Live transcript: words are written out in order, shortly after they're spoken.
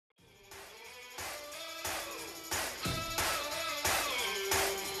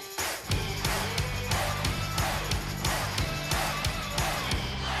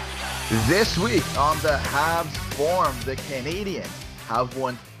This week on the Habs Forum, the Canadiens have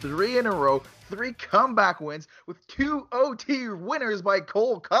won 3 in a row, 3 comeback wins with 2 OT winners by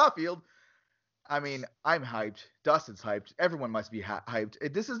Cole Caufield. I mean, I'm hyped. Dustin's hyped. Everyone must be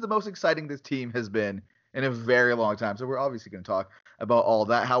hyped. This is the most exciting this team has been in a very long time. So we're obviously going to talk about all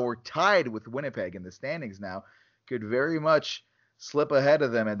that, how we're tied with Winnipeg in the standings now. Could very much slip ahead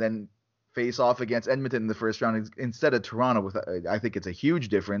of them and then face off against Edmonton in the first round instead of Toronto. I think it's a huge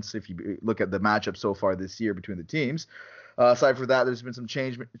difference if you look at the matchup so far this year between the teams. Aside from that, there's been some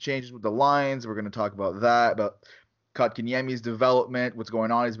changes with the lines. We're going to talk about that, about Kotkaniemi's development, what's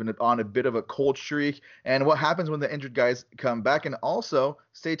going on. He's been on a bit of a cold streak, and what happens when the injured guys come back. And also,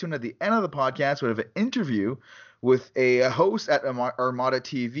 stay tuned at the end of the podcast. We have an interview with a host at Armada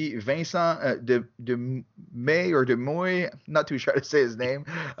TV, Vincent Demuy. Not too sure how to say his name,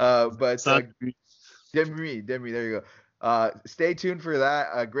 but Demuy. There you go. Stay tuned for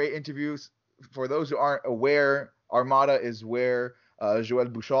that. Great interviews. For those who aren't aware, Armada is where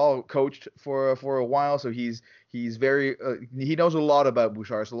Joël Bouchard coached for a while, so he's very he knows a lot about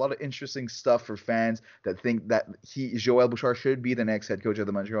Bouchard. So a lot of interesting stuff for fans that think that Joël Bouchard should be the next head coach of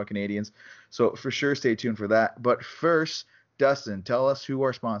the Montreal Canadiens. So for sure, stay tuned for that. But first, Dustin, tell us who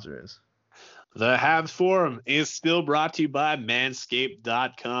our sponsor is. The Habs Forum is still brought to you by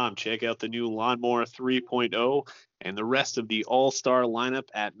Manscaped.com. Check out the new Lawnmower 3.0 and the rest of the all-star lineup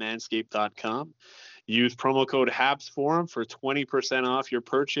at Manscaped.com. Use promo code HABSFORUM for 20% off your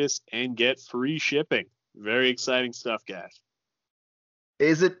purchase and get free shipping. Very exciting stuff, guys.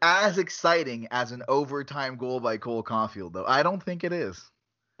 Is it as exciting as an overtime goal by Cole Caufield, though? I don't think it is.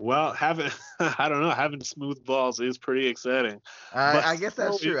 Well, having smooth balls is pretty exciting. I guess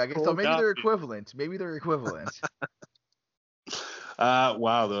that's true. I guess so. Maybe they're equivalent.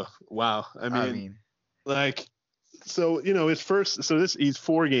 Wow. I mean, his first. So he's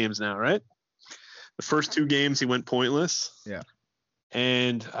 4 games now, right? The first 2 games he went pointless. Yeah.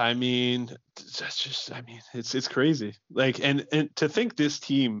 And I mean, it's crazy. Like, and to think this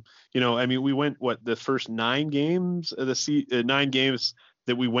team, we went the first 9 games of the 9 games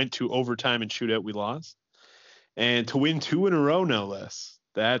that we went to overtime and shootout, we lost, and to win 2 in a row, no less.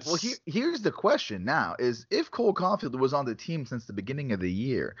 Here's the question now: is if Cole Caufield was on the team since the beginning of the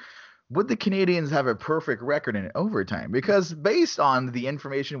year, would the Canadiens have a perfect record in overtime? Because based on the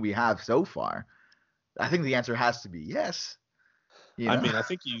information we have so far, I think the answer has to be yes. I mean, I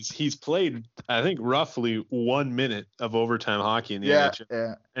think he's played, roughly 1 minute of overtime hockey in the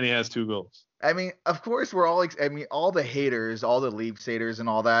NHL, and he has 2 goals. I mean, of course, we're all all the haters, all the Leafs haters and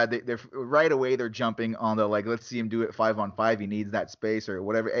all that, they're right away, they're jumping on the, let's see him do it 5-on-5. He needs that space or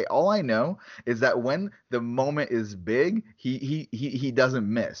whatever. Hey, all I know is that when the moment is big, he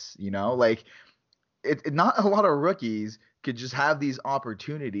doesn't miss, not a lot of rookies could just have these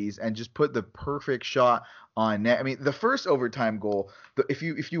opportunities and just put the perfect shot on net. I mean, the first overtime goal, if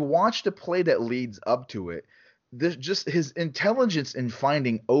you watch the play that leads up to it, just his intelligence in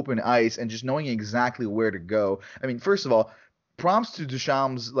finding open ice and just knowing exactly where to go. I mean, first of all, prompts to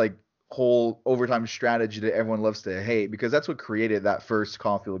Duchamp's whole overtime strategy that everyone loves to hate, because that's what created that first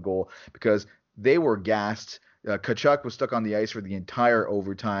Caufield goal, because they were gassed. Tkachuk was stuck on the ice for the entire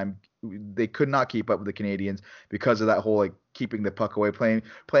overtime. They could not keep up with the Canadiens because of that whole keeping the puck away,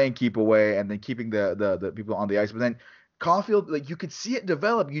 playing keep away, and then keeping the people on the ice. But then Caufield, you could see it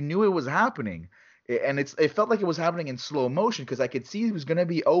develop. You knew it was happening. And it felt like it was happening in slow motion, because I could see he was going to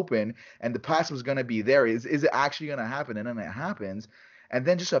be open and the pass was going to be there. Is it actually going to happen? And then it happens. And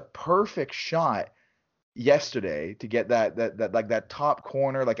then just a perfect shot yesterday to get that top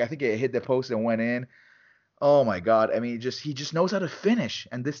corner. I think it hit the post and went in. Oh my God. I mean, he just knows how to finish.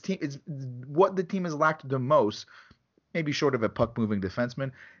 And this team is what the team has lacked the most, maybe short of a puck moving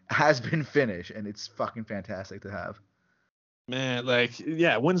defenseman, has been finish. And it's fucking fantastic to have. Man,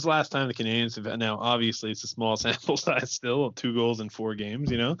 when's the last time the Canadiens have, now obviously it's a small sample size still, 2 goals in 4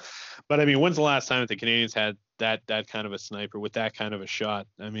 games, but I mean, when's the last time that the Canadiens had that kind of a sniper with that kind of a shot?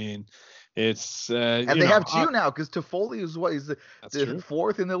 I mean, it's and they have 2 now, because Toffoli is the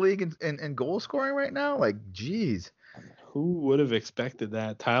 4th in the league in goal scoring right now. Geez, who would have expected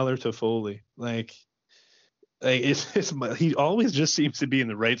that? Tyler Toffoli, he always just seems to be in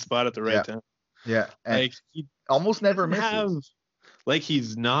the right spot at the right time. Yeah, and he almost never misses.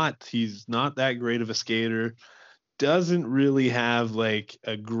 He's not that great of a skater. Doesn't really have a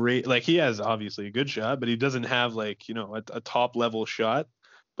great, he has obviously a good shot, but he doesn't have a top level shot.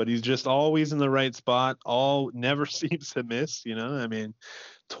 But he's just always in the right spot. Never seems to miss. I mean,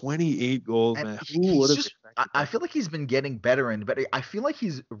 28 goals, man. Who would have? I feel like he's been getting better and better. I feel like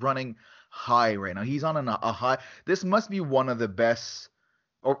he's running high right now. He's on a high. This must be one of the best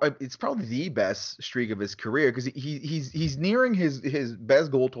or it's probably the best streak of his career because he's nearing his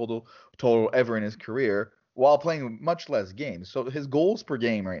best goal total ever in his career while playing much less games. So his goals per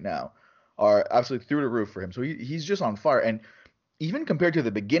game right now are absolutely through the roof for him. So he's just on fire. And even compared to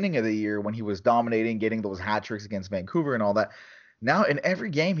the beginning of the year when he was dominating, getting those hat tricks against Vancouver and all that, now in every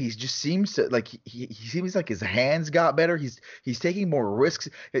game he just seems to like he seems like his hands got better. He's taking more risks.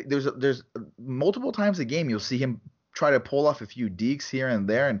 There's multiple times a game you'll see him try to pull off a few dekes here and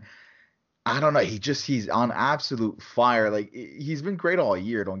there, and I don't know. He's on absolute fire. Like he's been great all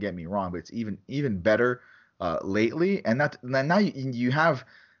year. Don't get me wrong, but it's even better lately. And now you have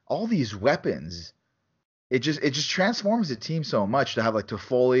all these weapons. It just transforms the team so much to have like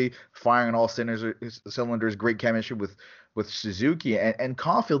Toffoli firing on all cylinders, great chemistry with Suzuki and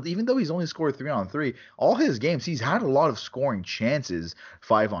Caulfield. Even though he's only scored 3-on-3, all his games he's had a lot of scoring chances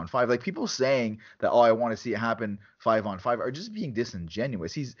 5-on-5. Like people saying that, oh, I want to see it happen 5-on-5 are just being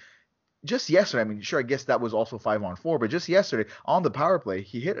disingenuous. He's just yesterday. I mean, sure, I guess that was also 5-on-4, but just yesterday on the power play,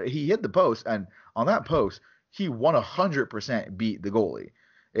 he hit the post, and on that post he 100% beat the goalie.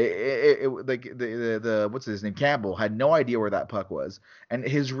 Like the what's his name, Campbell, had no idea where that puck was, and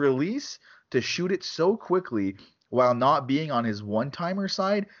his release to shoot it so quickly while not being on his one timer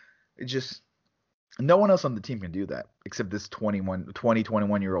side, it just no one else on the team can do that except this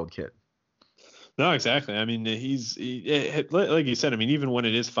 21-year-old kid. No, exactly. I mean, like you said. I mean, even when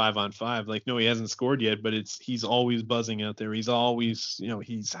it is 5-on-5, like no, he hasn't scored yet, but he's always buzzing out there. He's always,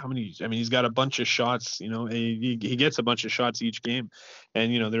 he's how many? I mean, he's got a bunch of shots. He gets a bunch of shots each game,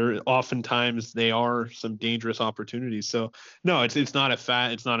 and there are oftentimes they are some dangerous opportunities. So no, it's not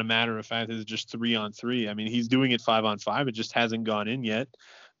a matter of fact. It's just 3-on-3. I mean, he's doing it 5-on-5. It just hasn't gone in yet.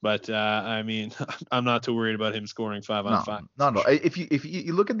 But I mean, I'm not too worried about him scoring 5-on-5. No. If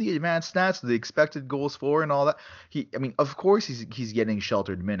you look at the advanced stats, the expected goals for and all that, I mean, of course he's getting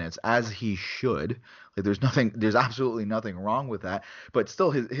sheltered minutes as he should. Like there's absolutely nothing wrong with that. But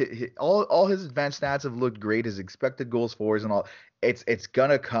still, all his advanced stats have looked great. His expected goals for and all, it's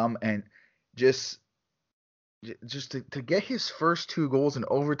gonna come. And just to get his first two goals in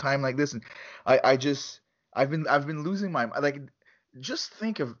overtime like this, and I've been losing my like. Just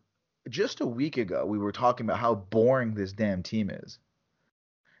think of just a week ago, we were talking about how boring this damn team is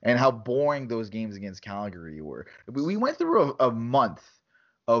and how boring those games against Calgary were. We went through a month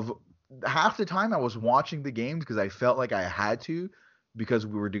of half the time I was watching the games because I felt like I had to because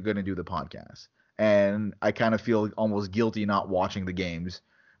we were going to do the podcast. And I kind of feel almost guilty not watching the games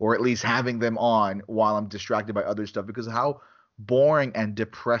or at least having them on while I'm distracted by other stuff because of how boring and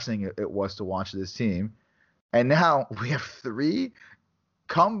depressing it was to watch this team. And now we have 3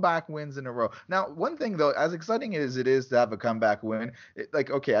 comeback wins in a row. Now, one thing though, as exciting as it is to have a comeback win,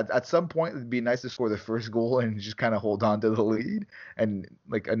 okay, at some point it'd be nice to score the first goal and just kind of hold on to the lead and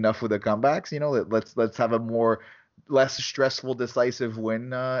like enough with the comebacks. Let's have a less stressful, decisive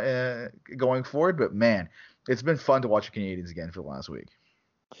win going forward. But man, it's been fun to watch the Canadians again for the last week.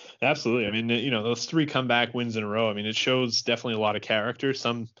 Absolutely. I mean, those 3 comeback wins in a row. I mean, it shows definitely a lot of character.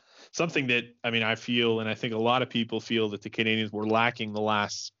 Something that, I mean, I feel, and I think a lot of people feel that the Canadians were lacking the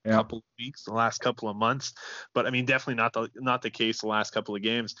last couple of weeks, the last couple of months, but I mean, definitely not the case the last couple of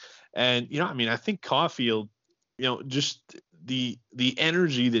games. And, I mean, I think Caufield, just the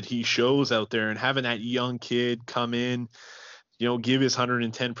energy that he shows out there and having that young kid come in, give his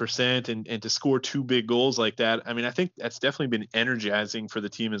 110% and to score 2 big goals like that. I mean, I think that's definitely been energizing for the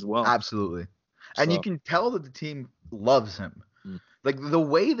team as well. Absolutely. And you can tell that the team loves him. Like the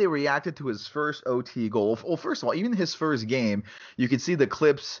way they reacted to his first OT goal. Well, first of all, even his first game, you could see the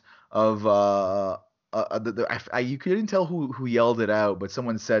clips of you couldn't tell who yelled it out, but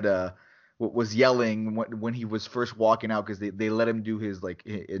someone said was yelling when he was first walking out because they let him do his like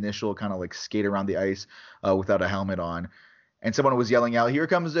initial kind of like skate around the ice without a helmet on. And someone was yelling out, "Here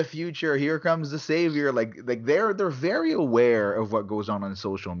comes the future! Here comes the savior!" Like they're very aware of what goes on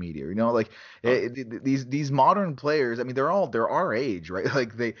social media. These modern players. I mean, they're our age, right?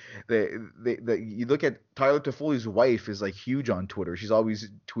 Like they you look at Tyler Toffoli's wife is like huge on Twitter. She's always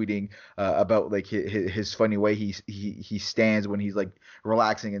tweeting about like his funny way he stands when he's like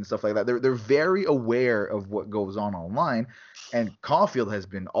relaxing and stuff like that. They're very aware of what goes on online. And Caufield has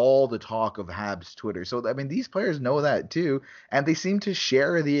been all the talk of Habs Twitter. So, I mean, these players know that too. And they seem to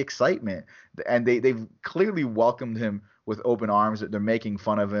share the excitement. And they've clearly welcomed him with open arms. They're making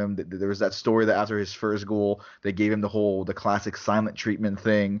fun of him. There was that story that after his first goal, they gave him the classic silent treatment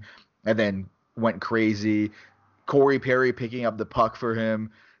thing and then went crazy. Corey Perry picking up the puck for him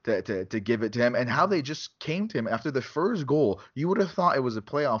to give it to him. And how they just came to him after the first goal. You would have thought it was a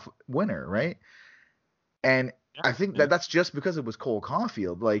playoff winner, right? And Yeah, I think yeah. that's just because it was Cole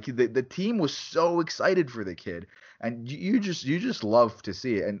Caufield. Like the team was so excited for the kid, and you just love to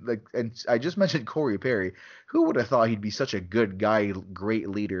see it. And I just mentioned Corey Perry. Who would have thought he'd be such a good guy, great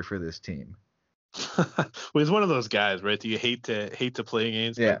leader for this team? Well, he's one of those guys, right? That you hate to play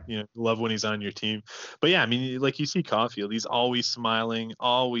against, Yeah, but love when he's on your team. But yeah, I mean, like you see Caulfield, he's always smiling,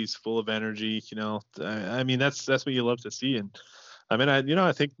 always full of energy. I mean, that's what you love to see. And I mean,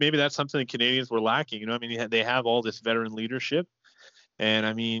 I think maybe that's something the Canadians were lacking. I mean, they have all this veteran leadership, and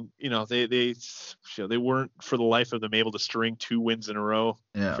I mean, they weren't for the life of them able to string 2 wins in a row.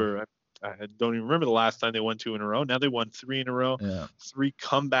 yeah, For I don't even remember the last time they won 2 in a row. Now they won 3 in a row, yeah. 3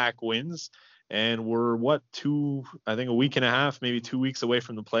 comeback wins, and we're I think a week and a half, maybe 2 weeks away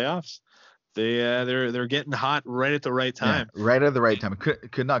from the playoffs. They're getting hot right at the right Yeah, time. right at the right time.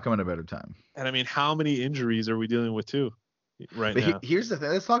 Could not come at a better time. And I mean, how many injuries are we dealing with too right But now? here's the thing.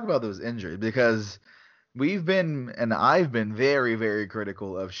 Let's talk about those injuries because I've been very, very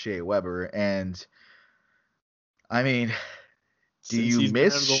critical of Shea Weber. And I mean, do Since you he's been out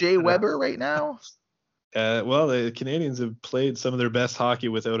miss of the Shea lineup. Weber right now? Well, the Canadians have played some of their best hockey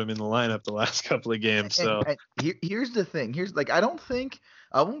without him in the lineup the last couple of games. So And here's the thing. Here's like I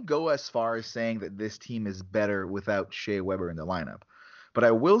won't go as far as saying that this team is better without Shea Weber in the lineup. But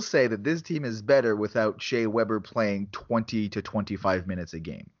I will say that this team is better without Shea Weber playing 20 to 25 minutes a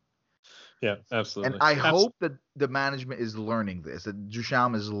game. yeah, And absolutely. I hope that the management is learning this, that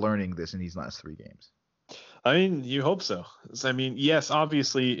Duchamp is learning this in these last 3 games. I mean, you hope so. I mean, yes,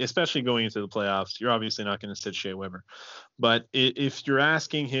 obviously, especially going into the playoffs, you're obviously not going to sit Shea Weber. But if you're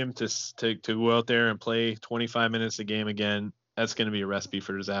asking him to go out there and play 25 minutes a game again, that's going to be a recipe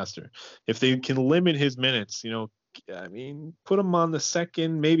for disaster. If they can limit his minutes, I mean, put him on the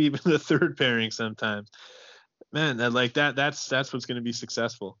second, maybe even the third pairing sometimes. Man, that's what's going to be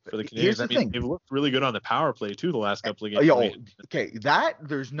successful for the Here's Canadians. I the mean, thing. they've looked really good on the power play too the last couple of games. Yo, okay, that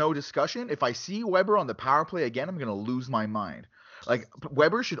there's no discussion. If I see Weber on the power play again, I'm gonna lose my mind. Like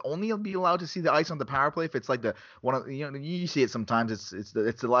Weber should only be allowed to see the ice on the power play if it's like the one of you see it sometimes. It's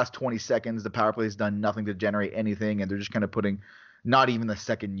the last 20 seconds. The power play has done nothing to generate anything, and they're just kind of putting not even the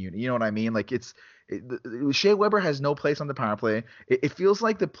second unit. You know what I mean? Like Shea Weber has no place on the power play. It feels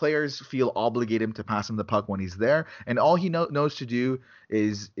like the players feel obligated to pass him the puck when he's there, and all he knows to do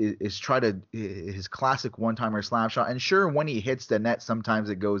is try to his classic one-timer slap shot. And sure, when he hits the net, sometimes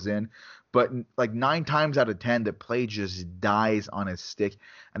it goes in, but like 9 times out of 10, the play just dies on his stick.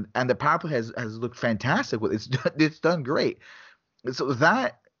 And the power play has looked fantastic with it. It's done great. So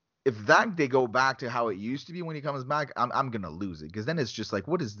that if that they go back to how it used to be when he comes back, I'm gonna lose it because then it's just like,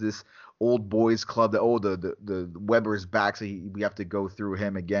 what is this old boys club? The Weber's back, so we have to go through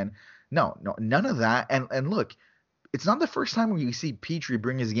him again. No, no, none of that. And look, it's not the first time we see Petrie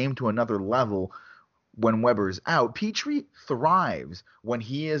bring his game to another level when Weber's out. Petrie thrives when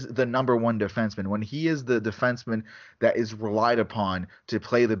he is the number one defenseman, when he is the defenseman that is relied upon to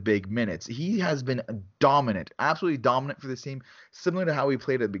play the big minutes. He has been dominant, absolutely dominant for this team, similar to how he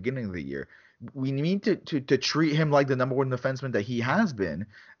played at the beginning of the year. We need to treat him like the number one defenseman that he has been.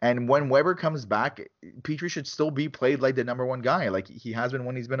 And when Weber comes back, Petrie should still be played like the number one guy, like he has been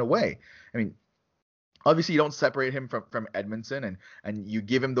when he's been away. I mean, obviously you don't separate him from Edmondson and you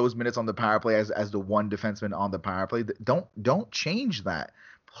give him those minutes on the power play as the one defenseman on the power play. Don't change that.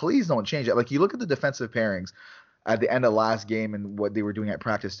 Please don't change it. Like you look at the defensive pairings at the end of last game and what they were doing at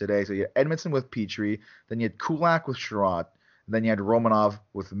practice today. So you had Edmondson with Petrie, then you had Kulak with Sherratt, then you had Romanov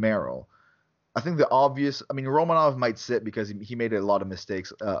with Merrill. I think I mean, Romanov might sit because he made a lot of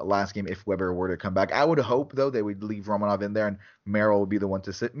mistakes last game if Weber were to come back. I would hope, though, they would leave Romanov in there and Merrill would be the one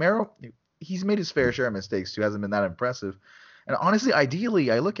to sit. Merrill, he's made his fair share of mistakes, too. Hasn't been that impressive. And honestly,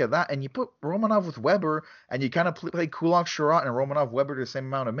 ideally, I look at that and you put Romanov with Weber and you kind of play Kulak, Sherratt, and Romanov, Weber the same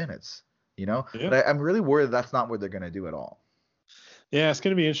amount of minutes, you know? Yeah. But I'm really worried that's not what they're going to do at all. Yeah, it's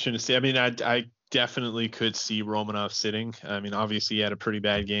going to be interesting to see. I mean, I definitely could see Romanov sitting. I mean, obviously he had a pretty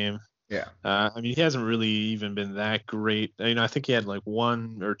bad game. Yeah. I mean, he hasn't really even been that great. I think he had like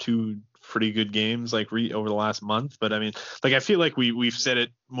 1 or 2 pretty good games like over the last month. But I mean, like I feel like we've said it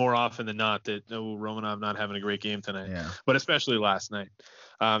more often than not that Romanov not having a great game tonight, Yeah. but especially last night.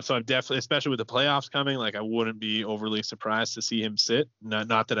 So I'm definitely, especially with the playoffs coming, like I wouldn't be overly surprised to see him sit.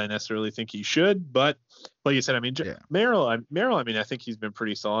 Not that I necessarily think he should, but like you said, I mean, Yeah. Merrill. I mean, I think he's been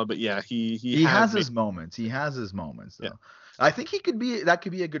pretty solid. But yeah, he has has his moments. He has his moments, yeah. though. I think that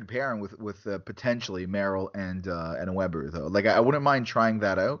could be a good pairing with potentially Merrill and Weber, though. Like I wouldn't mind trying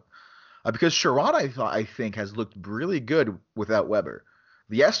that out because Sherrod I think has looked really good without Weber.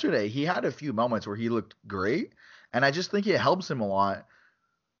 Yesterday he had a few moments where he looked great, and I just think it helps him a lot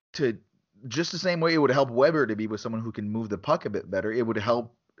to just the same way it would help Weber to be with someone who can move the puck a bit better, it would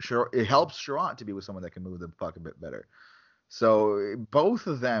help. It helps Sherratt to be with someone that can move the puck a bit better. So both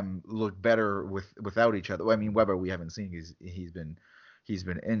of them look better without each other. Well, I mean, Weber we haven't seen. He's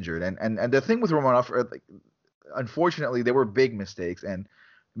been injured, and the thing with Romanov, like, unfortunately, they were big mistakes and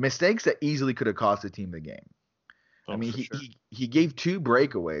mistakes that easily could have cost the team the game. I Oh, mean, for sure. he gave two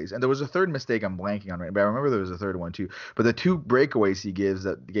breakaways, and there was a third mistake I'm blanking on right, but I remember there was a third one too. But the two breakaways he gave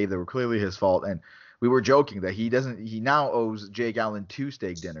that were clearly his fault, and we were joking that he now owes Jake Allen two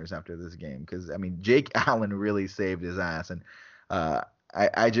steak dinners after this game because I mean Jake Allen really saved his ass, and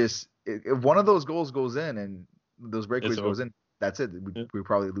I just if one of those goals goes in and those It's breakaways goes over. in, that's it. Yeah. We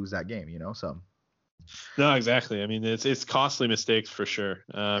probably lose that game, So. No, exactly. I mean, it's costly mistakes for sure.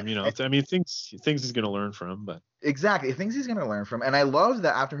 I mean, things he's going to learn from, but Exactly. Things he's going to learn from. And I love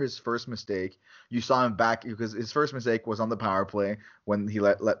that after his first mistake, you saw him back because his first mistake was on the power play when he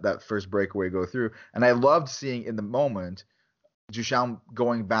let that first breakaway go through. And I loved seeing in the moment Duchamp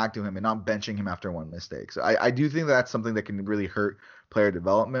going back to him and not benching him after one mistake. So I do think that's something that can really hurt player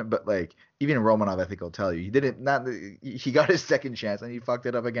development. But like even Romanov, I think he'll tell you he didn't not he got his second chance and he fucked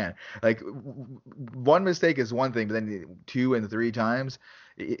it up again. Like one mistake is one thing, but then two and three times,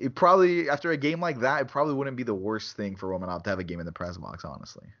 it probably after a game like that, it probably wouldn't be the worst thing for Romanov to have a game in the press box,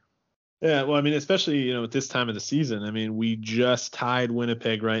 honestly. yeah. Well, I mean, especially at this time of the season. I mean, we just tied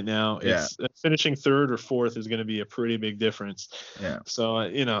Winnipeg right now. Yeah, It's finishing third or fourth is going to be a pretty big difference. yeah. So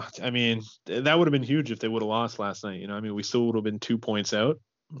I mean, that would have been huge if they would have lost last night. I mean, we still would have been 2 points out.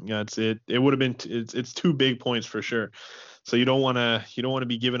 Yeah, it would have been it's two big points for sure. So you don't want to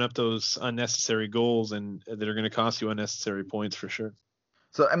be giving up those unnecessary goals and that are going to cost you unnecessary points for sure.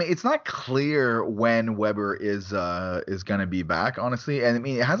 So I mean, it's not clear when Weber is gonna be back, honestly, and I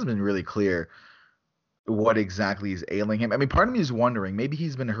mean, it hasn't been really clear what exactly is ailing him. I mean, part of me is wondering maybe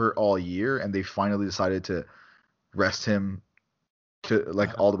he's been hurt all year and they finally decided to rest him to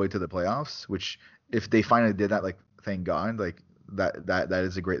like all the way to the playoffs. Which if they finally did that, like thank God, like that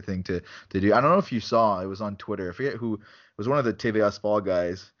is a great thing to do. I don't know if you saw, it was on Twitter. I forget who it was, one of the TV Asphalt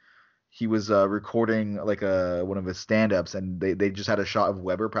guys. He was recording like one of his stand-ups, and they just had a shot of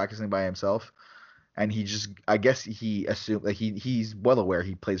Weber practicing by himself, and he just I guess he assumed like he's well aware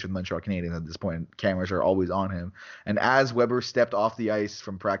he plays for the Montreal Canadiens at this point. Cameras are always on him, and as Weber stepped off the ice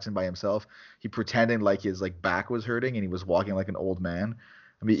from practicing by himself, he pretended like his like back was hurting and he was walking like an old man.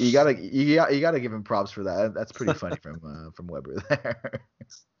 I mean, you gotta give him props for that. That's pretty funny from Weber there.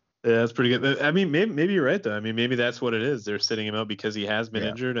 Yeah, that's pretty good. I mean, maybe you're right though. I mean, maybe that's what it is. They're sitting him out because he has been Yeah.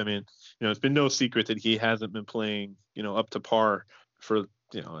 injured. I mean, it's been no secret that he hasn't been playing, up to par for,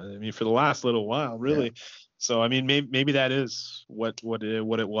 I mean, for the last little while, Yeah. really. So, I mean, maybe that is what it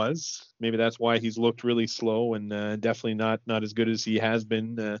was. Maybe that's why he's looked really slow and definitely not as good as he has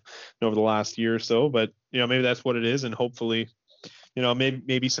been over the last year or so. But maybe that's what it is, and hopefully,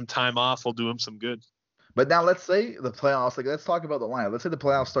 maybe some time off will do him some good. But now let's say the playoffs, like let's talk about the lineup. Let's say the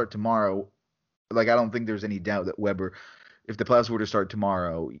playoffs start tomorrow. Like I don't think there's any doubt that Weber, if the playoffs were to start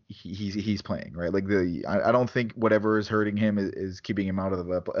tomorrow, he's playing, right? Like I don't think whatever is hurting him is keeping him out of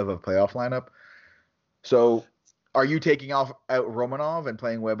a playoff lineup. So are you taking off out Romanov and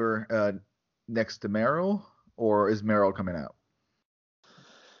playing Weber next to Merrill, or is Merrill coming out?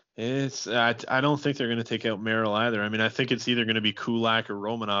 I don't think they're going to take out Merrill either. I mean, I think it's either going to be Kulak or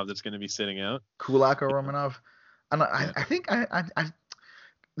Romanov that's going to be sitting out. Kulak or Romanov? Yeah.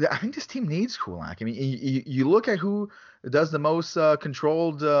 I think this team needs Kulak. I mean, you look at who does the most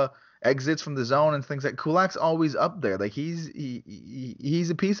controlled exits from the zone and things like Kulak's always up there. Like he's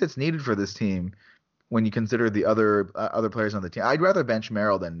a piece that's needed for this team when you consider the other players on the team. I'd rather bench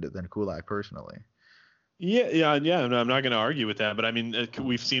Merrill than Kulak personally. Yeah. No, I'm not going to argue with that, but I mean,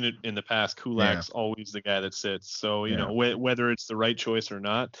 we've seen it in the past. Yeah, Kulak's always the guy that sits. So yeah. whether it's the right choice or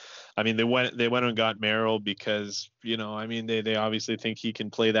not, I mean, they went and got Merrill because I mean, they obviously think he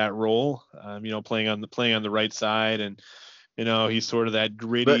can play that role. Playing on the right side, and he's sort of that But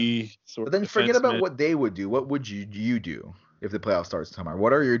gritty sort but of then forget about defenseman. what they would do. What would you do if the playoff starts tomorrow?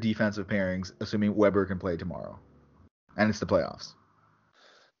 What are your defensive pairings, assuming Weber can play tomorrow, and it's the playoffs?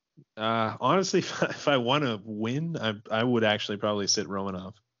 Honestly, if I want to win, I would actually probably sit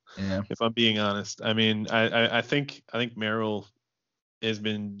Romanov. Yeah. If I'm being honest, I mean, I think Merrill has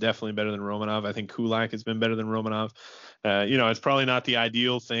been definitely better than Romanov. I think Kulak has been better than Romanov. It's probably not the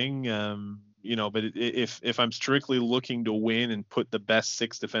ideal thing, but if I'm strictly looking to win and put the best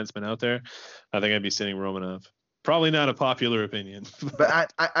six defensemen out there, I think I'd be sitting Romanov. Probably not a popular opinion.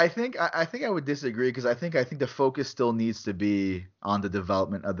 But I think I would disagree because I think the focus still needs to be on the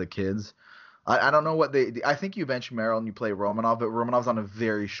development of the kids. I don't know what I think you bench Merrill and you play Romanov, but Romanov's on a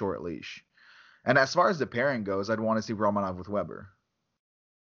very short leash. And as far as the pairing goes, I'd want to see Romanov with Weber.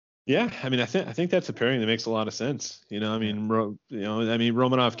 Yeah, I mean, I think that's a pairing that makes a lot of sense. I Yeah, mean,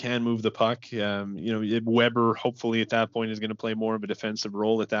 Romanov can move the puck. Weber hopefully at that point is going to play more of a defensive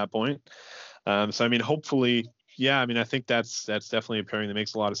role at that point. So I mean, hopefully, yeah. I mean, I think that's definitely a pairing that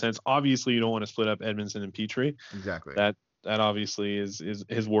makes a lot of sense. Obviously, you don't want to split up Edmondson and Petrie. exactly. That obviously is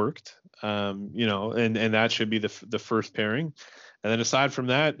has worked. And that should be the first pairing. And then aside from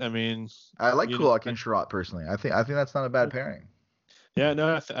that, I mean, I like you know, Kulak and Sherratt personally. I think that's not a bad pairing. yeah,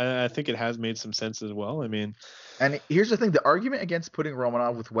 no, I think it has made some sense as well. I mean, And here's the thing: the argument against putting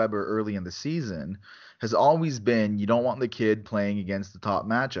Romanov with Weber early in the season has always been you don't want the kid playing against the top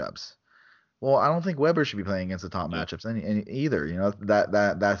matchups. Well, I don't think Weber should be playing against the top yeah, matchups any either.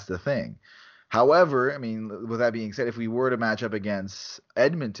 That's the thing. However, I mean, with that being said, if we were to match up against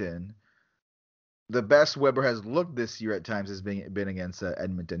Edmonton, the best Weber has looked this year at times has been against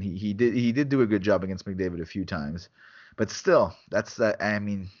Edmonton. He did do a good job against McDavid a few times, but still, that's that. I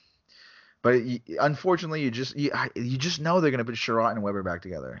mean, but unfortunately, you just know they're gonna put Sherratt and Weber back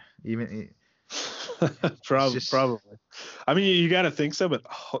together. It's just probably. I mean, you got to think so, but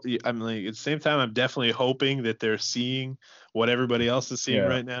I'm like at the same time, I'm definitely hoping that they're seeing what everybody else is seeing yeah,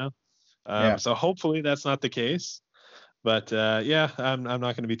 right now. yeah. So hopefully that's not the case. But yeah, I'm not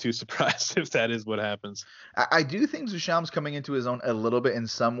going to be too surprised if that is what happens. I do think Zusham's coming into his own a little bit in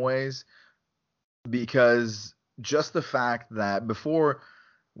some ways because just the fact that before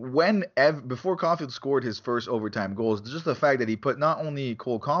Caulfield scored his first overtime goals, just the fact that he put not only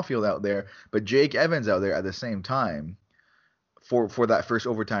Cole Caulfield out there but Jake Evans out there at the same time for that first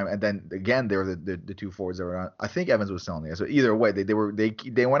overtime, and then again they were the two forwards that were on. I think Evans was still on there, so either way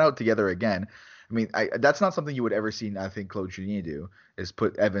they went out together again. I mean, that's not something you would ever see. I think Claude Julien do is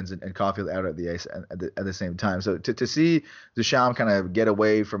put Evans and Caulfield out at the ice at the same time. So to see Duchamp kind of get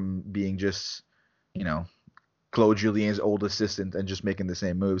away from being just you know Claude Julien's old assistant and just making the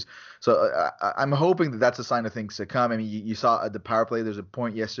same moves. So I'm hoping that that's a sign of things to come. I mean, you saw at the power play. There's a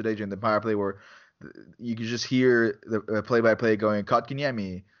point yesterday during the power play where you could just hear the play-by-play going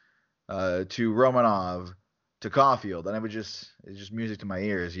Kotkaniemi to Romanov to Caufield, and it's just music to my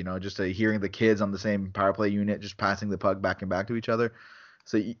ears. Just hearing the kids on the same power play unit just passing the puck back and back to each other.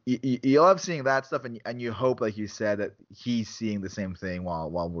 So you love seeing that stuff, and you hope, like you said, that he's seeing the same thing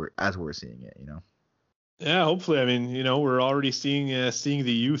while we're seeing it. Yeah, hopefully. I mean, we're already seeing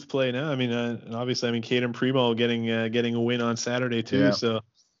the youth play now. I mean, and obviously, I mean, Caden Primo getting a win on Saturday too. Yeah. So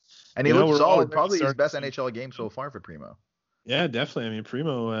And he looked we're solid. already Probably his starting to best see. NHL game so far for Primo. Yeah, definitely. I mean,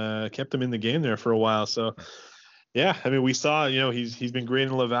 Primo kept him in the game there for a while. So yeah, I mean, we saw he's been great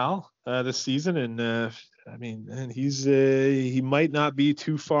in Laval this season, and I mean, and he might not be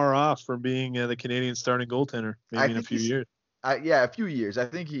too far off from being the Canadian starting goaltender I maybe in a think few he's years. yeah, a few years. I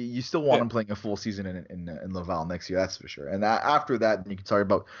think you still want Yeah, him playing a full season in Laval next year. That's for sure. And after that, you can talk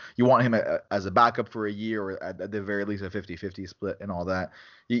about you want him as a backup for a year or at the very least a 50-50 split and all that.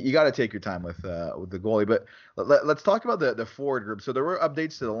 You got to take your time with the goalie. But let's talk about the forward group. So there were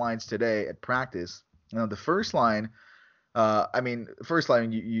updates to the lines today at practice. The first line. I mean, first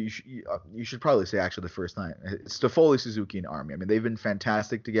line, you should probably say actually the first line. It's Toffoli, Suzuki, and Army. I mean, they've been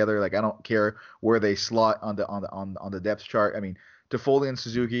fantastic together. Like, I don't care where they slot on the depth chart. I mean, Toffoli and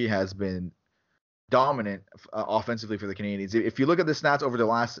Suzuki has been dominant offensively for the Canadians. If you look at the stats over the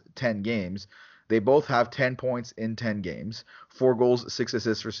last 10 games, they both have 10 points in 10 games, 4 goals, 6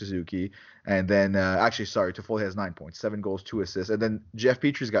 assists for Suzuki. And then, actually, sorry, Toffoli has 9 points, 7 goals, 2 assists. And then Jeff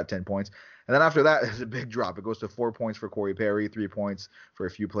Petrie's got 10 points. And then after that, there's a big drop. It goes to 4 points for Corey Perry, 3 points for a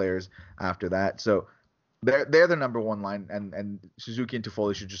few players after that. So they're the number one line, and Suzuki and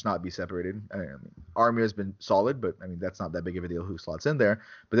Toffoli should just not be separated. I mean, Armia has been solid, but I mean that's not that big of a deal who slots in there.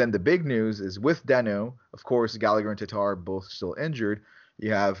 But then the big news is with Demuy, of course, Gallagher and Tatar both still injured.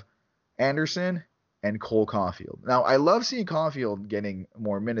 You have Anderson and Cole Caufield. Now I love seeing Caufield getting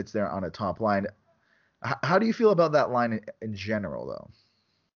more minutes there on a top line. How do you feel about that line in general, though?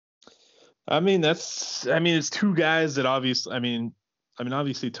 I mean it's two guys that obviously.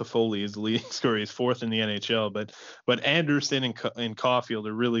 Obviously Toffoli is the leading scorer. He's fourth in the NHL, but Anderson and Caulfield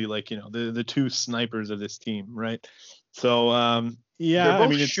are really like the two snipers of this team, right? So They're yeah, I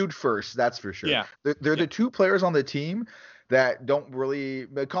both mean shoot first, that's for sure. yeah, They're yeah, the two players on the team that don't really.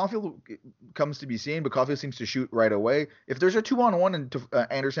 But Caulfield comes to be seen, but Caulfield seems to shoot right away. If there's a 2-on-1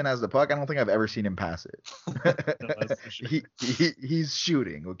 and Anderson has the puck, I don't think I've ever seen him pass no, that's it. for sure. He's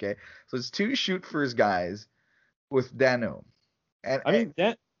shooting, okay? So it's two shoot first guys with Dano. I mean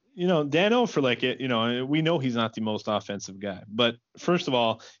that Dano for like it, we know he's not the most offensive guy, but first of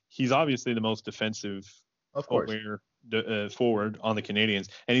all, he's obviously the most defensive Of course. aware forward on the Canadians,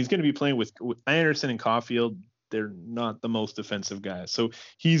 and he's going to be playing with Anderson and Caufield. They're not the most defensive guys, so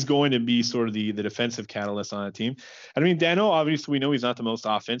he's going to be sort of the defensive catalyst on a team. I mean, Dano, obviously, we know he's not the most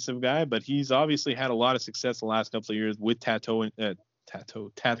offensive guy, but he's obviously had a lot of success the last couple of years with Tatar and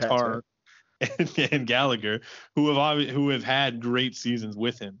Gallagher, who have had great seasons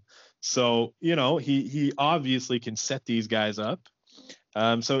with him. So he obviously can set these guys up.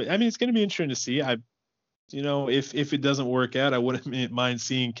 So I mean, it's going to be interesting to see. If it doesn't work out, I wouldn't mind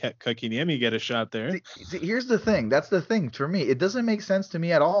seeing Kotkaniemi get a shot there. See, here's the thing. That's the thing for me. It doesn't make sense to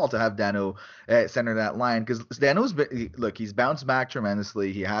me at all to have Dano center that line, because Dano's he's bounced back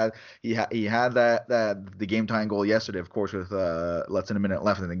tremendously. He had that the game tying goal yesterday, of course, with less than a minute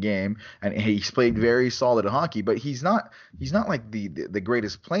left in the game, and he's played very solid hockey. But he's not like the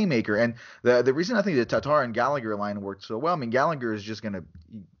greatest playmaker. And the reason I think the Tatar and Gallagher line worked so well. I mean, Gallagher is just gonna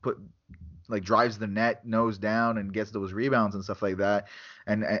drives the net nose down and gets those rebounds and stuff like that.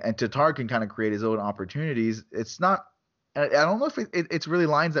 And Tatar can kind of create his own opportunities. It's not, I don't know if it's really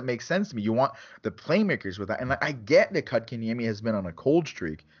lines that make sense to me. You want the playmakers with that. And I get that Kotkaniemi has been on a cold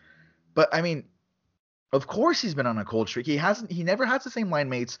streak, but I mean, of course he's been on a cold streak. He never has the same line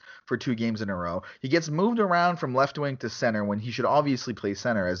mates for 2 games in a row. He gets moved around from left wing to center when he should obviously play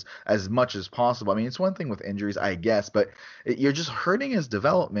center as much as possible. I mean, it's one thing with injuries, I guess, but you're just hurting his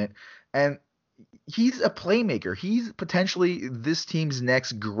development. And he's a playmaker. He's potentially this team's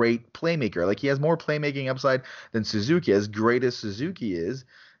next great playmaker. Like, he has more playmaking upside than Suzuki. As great as Suzuki is,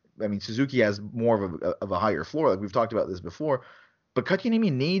 I mean, Suzuki has more of a higher floor. Like, we've talked about this before. But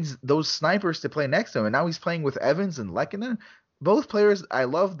Kotkaniemi needs those snipers to play next to him. And now he's playing with Evans and Lehkonen. Both players, I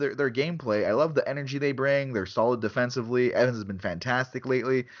love their gameplay. I love the energy they bring. They're solid defensively. Evans has been fantastic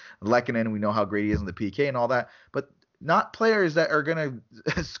lately. Lehkonen, we know how great he is in the PK and all that. But not players that are gonna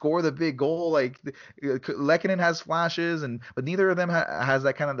score the big goal. Like, Lehkonen has flashes, but neither of them has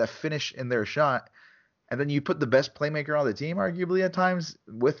that kind of that finish in their shot. And then you put the best playmaker on the team, arguably at times,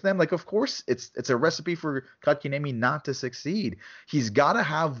 with them. Like, of course, it's a recipe for Kotkaniemi not to succeed. He's got to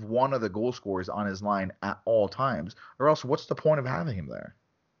have one of the goal scorers on his line at all times, or else what's the point of having him there?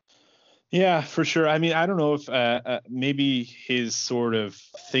 Yeah, for sure. I mean, I don't know if maybe his sort of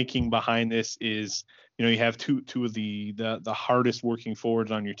thinking behind this is, you have two of the hardest working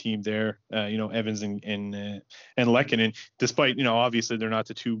forwards on your team there, Evans and Lehkonen, despite, obviously they're not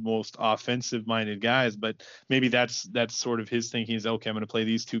the 2 most offensive minded guys, but maybe that's sort of his thinking is, okay, I'm going to play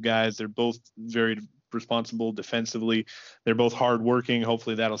these 2 guys. They're both very responsible defensively. They're both hardworking.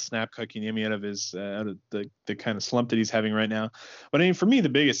 Hopefully that'll snap Kotkaniemi out of the kind of slump that he's having right now. But I mean, for me, the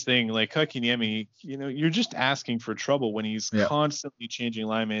biggest thing, like Kotkaniemi, you're just asking for trouble when he's constantly changing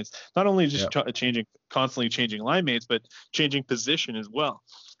line mates. Not only just constantly changing line mates, but changing position as well.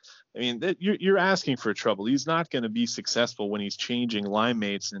 I mean, you're asking for trouble. He's not going to be successful when he's changing line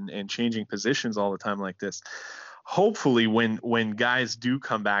mates and changing positions all the time like this. Hopefully when guys do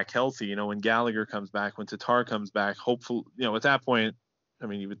come back healthy, when Gallagher comes back, when Tatar comes back, hopefully, at that point, I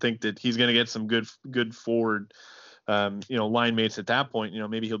mean, you would think that he's going to get some good forward, line mates at that point.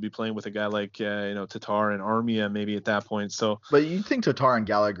 Maybe he'll be playing with a guy like, Tatar and Armia maybe at that point. So, but you think Tatar and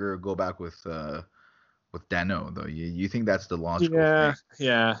Gallagher go back with Dano, though? You think that's the logical thing?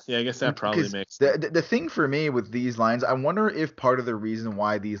 Yeah. I guess that probably makes sense. The thing for me with these lines, I wonder if part of the reason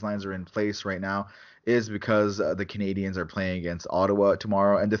why these lines are in place right now is because the Canadians are playing against Ottawa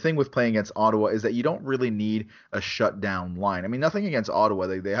tomorrow. And the thing with playing against Ottawa is that you don't really need a shutdown line. I mean, nothing against Ottawa.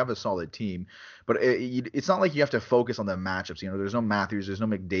 They have a solid team. But it's not like you have to focus on the matchups. There's no Matthews. There's no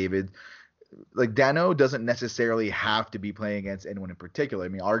McDavid. Like, Dano doesn't necessarily have to be playing against anyone in particular. I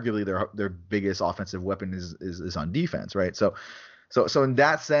mean, arguably their biggest offensive weapon is on defense, right? So in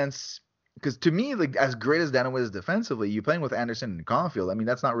that sense, because to me, like, as great as Dano is defensively, you playing with Anderson and Caufield, I mean,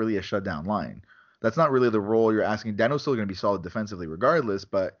 that's not really a shutdown line. That's not really the role you're asking. Dano's still going to be solid defensively regardless,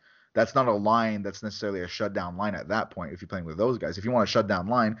 but that's not a line that's necessarily a shutdown line at that point if you're playing with those guys. If you want a shutdown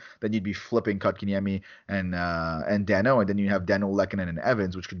line, then you'd be flipping Kotkaniemi and Dano, and then you have Dano, Lehkonen, and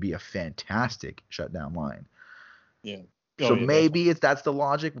Evans, which could be a fantastic shutdown line. Yeah. So maybe that's the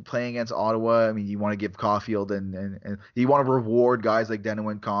logic playing against Ottawa. I mean, you want to give Caufield and you want to reward guys like Dano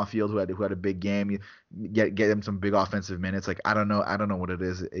and Caufield who had a big game. You get them some big offensive minutes. Like, I don't know what it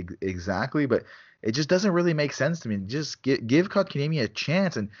is exactly, but it just doesn't really make sense to me. Just give Kotkaniemi a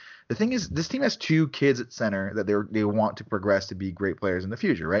chance. And the thing is, this team has 2 kids at center that they want to progress to be great players in the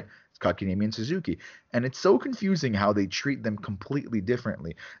future, right? It's Kotkaniemi and Suzuki. And it's so confusing how they treat them completely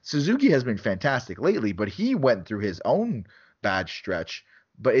differently. Suzuki has been fantastic lately, but he went through his own bad stretch.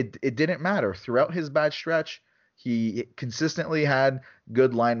 But it didn't matter. Throughout his bad stretch, he consistently had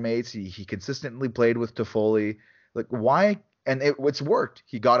good line mates. He consistently played with Toffoli. Like why? And it's worked.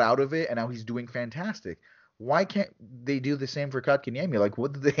 He got out of it, and now he's doing fantastic. Why can't they do the same for Kotkaniemi? Like,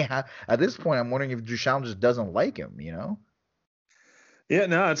 what do they have at this point? I'm wondering if Duchamp just doesn't like him. You know? Yeah,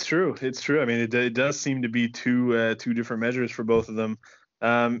 no, it's true. It's true. I mean, it does seem to be two different measures for both of them.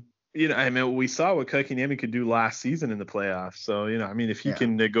 Um, I mean, we saw what Kotkaniemi could do last season in the playoffs. So, I mean, if he Yeah.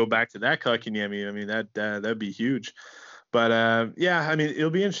 can go back to that Kotkaniemi, I mean, that'd be huge. But yeah, I mean, it'll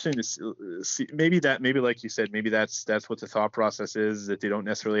be interesting to see. Maybe like you said, maybe that's what the thought process is, that they don't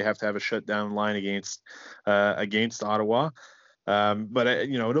necessarily have to have a shutdown line against Ottawa. But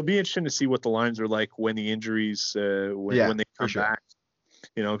it'll be interesting to see what the lines are like when the injuries Yeah, when they for come sure. back.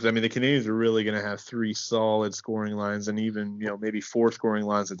 Because I mean the Canadians are really going to have three solid scoring lines, and even maybe four scoring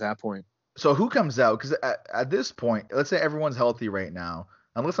lines at that point. So who comes out? Because at this point, let's say everyone's healthy right now,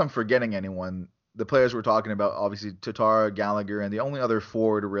 unless I'm forgetting anyone. The players we're talking about, obviously Tatar, Gallagher, and the only other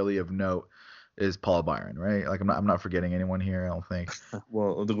forward really of note is Paul Byron, right? Like I'm not forgetting anyone here. I don't think.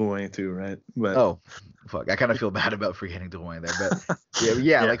 Well, the going too, right? But Oh, fuck. I kind of feel bad about forgetting Drouin there, but yeah.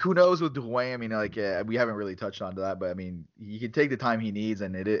 yeah, Like who knows with Drouin? I mean, like we haven't really touched on to that, but I mean, he can take the time he needs,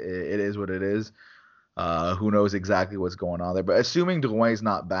 and it is what it is. Who knows exactly what's going on there? But assuming Drouin's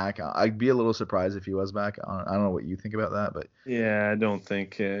not back, I'd be a little surprised if he was back. I don't know what you think about that, but yeah, I don't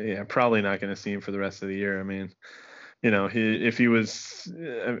think. Yeah, probably not going to see him for the rest of the year. I mean, if he was,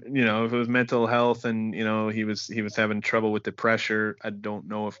 if it was mental health and he was having trouble with the pressure, I don't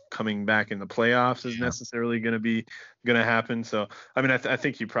know if coming back in the playoffs is yeah. necessarily going to happen. So I mean, I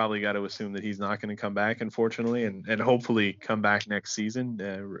think you probably got to assume that he's not going to come back, unfortunately, and hopefully come back next season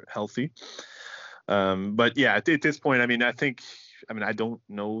healthy. But yeah, at this point, I mean, I don't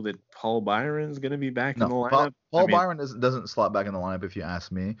know that Paul Byron's going to be back in No, the lineup. I Paul mean, Byron doesn't slot back in the lineup if you ask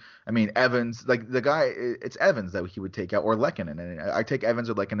me. I mean, Evans, like the guy, it's Evans that he would take out, or Lehkonen, and I take Evans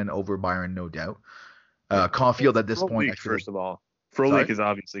or Lehkonen over Byron, no doubt. yeah. Well, Caulfield at this point, I Frolik, feel like. first of all, Sorry. Oh Frolik is yeah,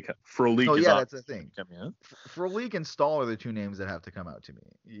 that's the obviously thing. coming out. Frolik and Stahl are the two names that have to come out to me.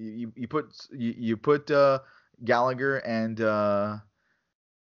 You put Gallagher and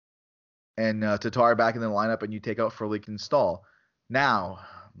Tatar back in the lineup, and you take out Frolik and Stahl. Now,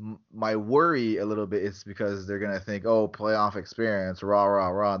 my worry a little bit is because they're gonna think, oh, playoff experience, rah rah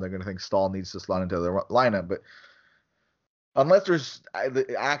rah. And they're gonna think Stahl needs to slot into the lineup, but unless there's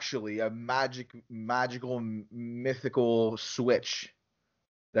actually a magical, mythical switch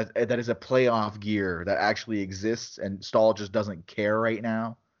that is a playoff gear that actually exists, and Stahl just doesn't care right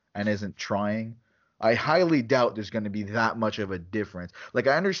now and isn't trying. I highly doubt there's going to be that much of a difference. Like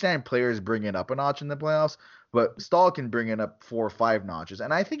I understand players bring it up a notch in the playoffs, but Stahl can bring it up 4 or 5 notches,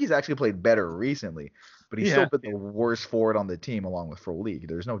 and I think he's actually played better recently. But he's still Yeah, been the worst forward on the team, along with Frolik.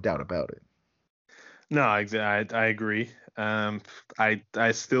 There's no doubt about it. no, exactly. I agree.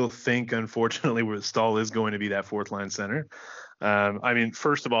 I still think, unfortunately, where Stahl is going to be that fourth line center. I mean,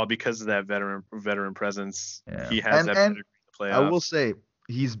 first of all, because of that veteran presence, Yeah, he has and that and pedigree in the I will playoffs. say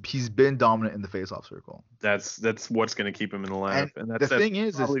he's been dominant in the faceoff circle. That's what's going to keep him in the lineup, And and the that's thing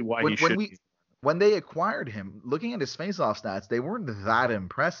is probably why when he when should we be. when they acquired him, looking at his faceoff stats, they weren't that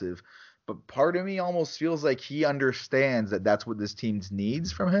impressive. But part of me almost feels like he understands that that's what this team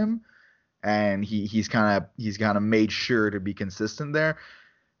needs from him, and he's kind of made sure to be consistent there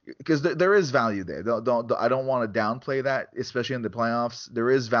because there is value there. I don't want to downplay that, especially in the playoffs. There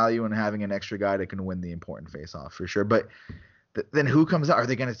is value in having an extra guy that can win the important faceoff for sure. But then who comes out? Are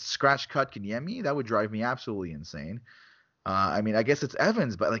they going to scratch Kotkaniemi? That would drive me absolutely insane. I mean, I guess it's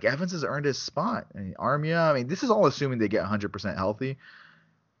Evans, but like Evans has earned his spot. And Armia, I mean, this is all assuming they get 100% healthy.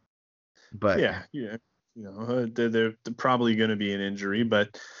 But Yeah, yeah. They're probably going to be an injury,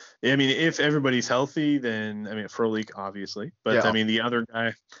 but I mean, if everybody's healthy, then I mean, Frolik obviously, but I yeah, mean, the other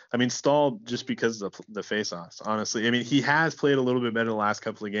guy, I mean, Stahl just because of the face-offs. Honestly, I mean, he has played a little bit better the last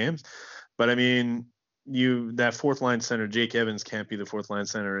couple of games, but I mean, that fourth line center, Jake Evans can't be the fourth line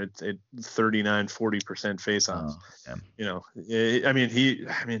center at 39-40% face-offs. yeah. I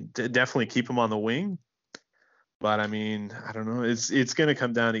mean, definitely keep him on the wing. But I mean, I don't know. It's going to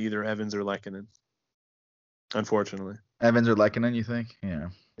come down to either Evans or Lehkonen, unfortunately. Evans or Lehkonen, you think? Yeah.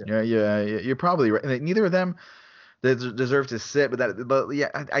 Yeah. Yeah. You're probably right. Like, neither of them deserve to sit, but yeah,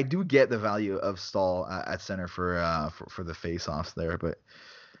 I do get the value of Stahl at center for the face-offs there. But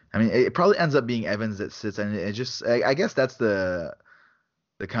I mean, it probably ends up being Evans that sits, and it just I guess that's the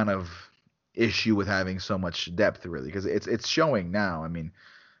kind of issue with having so much depth, really, because it's showing now. I mean,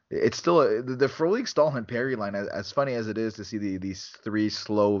 it's still the Frolik, Stahl, and Perry line, as funny as it is to see these three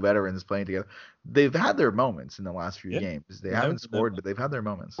slow veterans playing together. They've had their moments in the last few Yeah. games. They They have, haven't scored, but they've had their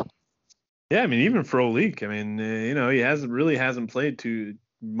moments. yeah, I mean, even Frolik, I mean, he hasn't played too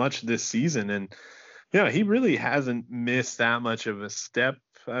much this season, and Yeah, he really hasn't missed that much of a step,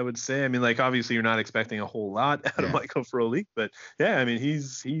 I would say. I mean, like obviously you're not expecting a whole lot out of Yeah. Michael Frolik, but yeah, I mean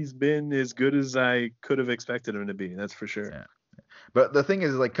he's been as good as I could have expected him to be. That's for sure. Yeah. But the thing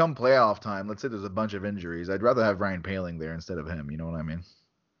is, like, come playoff time, let's say there's a bunch of injuries, I'd rather have Ryan Paling there instead of him. You know what I mean?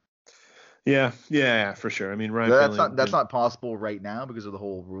 Yeah, for sure. I mean Ryan That's Poehling, not that's not possible right now because of the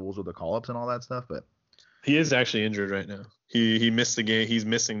whole rules with the call-ups and all that stuff. But he is actually injured right now. He missed the game. He's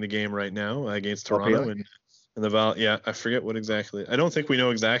missing the game right now against oh, Toronto Paling? and the Val. Yeah, I forget what exactly. I don't think we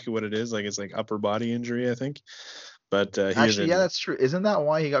know exactly what it is. Like it's like upper body injury, I think. But he is Actually, yeah, injured. that's true. Isn't that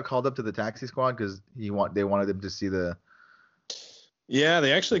why he got called up to the taxi squad? Because they wanted him to see Yeah,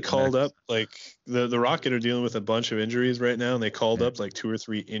 they actually the called medical. up like the Rocket are dealing with a bunch of injuries right now, and they called Yeah, up like 2 or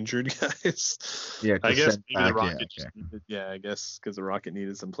 3 injured guys. yeah, I to guess send maybe the back. Yeah, Rocket just okay. needed, yeah, I guess because the Rocket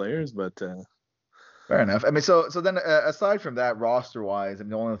needed some players, but Fair enough. I mean, so then aside from that, roster wise, I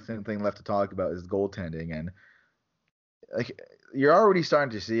mean, the only thing left to talk about is goaltending, and like you're already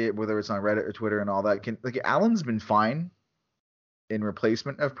starting to see it, whether it's on Reddit or Twitter and all that. Like Allen's been fine in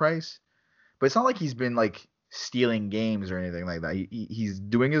replacement of Price, but it's not like he's been like stealing games or anything like that. He's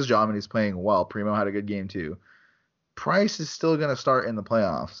doing his job and he's playing well. Primo had a good game too. Price is still going to start in the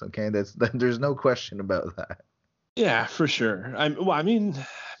playoffs. Okay, there's no question about that. yeah, for sure. I mean,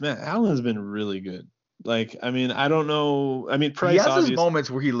 man, Allen's been really good. Like, I mean, I don't know. I mean, He Price has his obviously. moments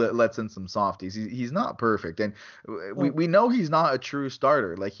where he lets in some softies. He's not perfect, and Well, we know he's not a true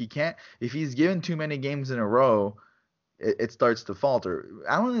starter. Like he can't if he's given too many games in a row, it starts to falter.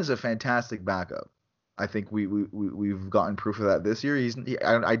 Allen is a fantastic backup. I think we've gotten proof of that this year.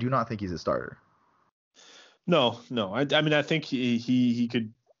 I do not think he's a starter. no. I mean, I think he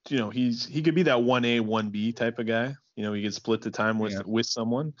could. He could be that 1A 1B type of guy. He could split the time Yeah. with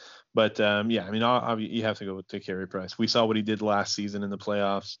someone. But yeah, I mean, you have to go with the Carey Price. We saw what he did last season in the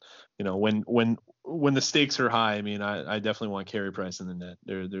playoffs. When the stakes are high, I mean, I definitely want Carey Price in the net.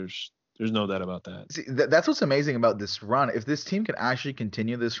 There's no doubt about that. See, that's what's amazing about this run. If this team can actually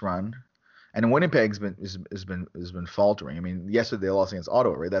continue this run, and Winnipeg's been faltering. I mean, yesterday they lost against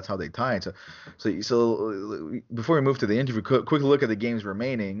Ottawa, right? That's how they tied. So before we move to the interview, quick look at the games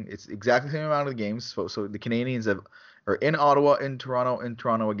remaining. It's exactly the same amount of games. So the Canadians are in Ottawa, in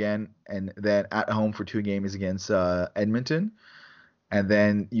Toronto again, and then at home for 2 games against Edmonton. And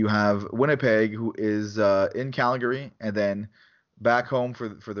then you have Winnipeg, who is in Calgary, and then back home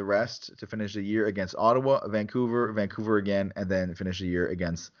for the rest to finish the year against Ottawa, Vancouver again, and then finish the year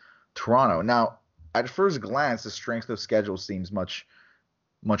against Toronto. Now, at first glance, the strength of schedule seems much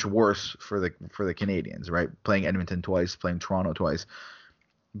worse for the Canadians, right? Playing Edmonton twice, playing Toronto twice.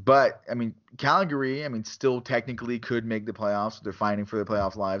 But I mean, Calgary, I mean, still technically could make the playoffs. They're fighting for their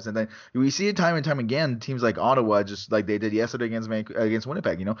playoff lives, and then we see it time and time again. Teams like Ottawa, just like they did yesterday against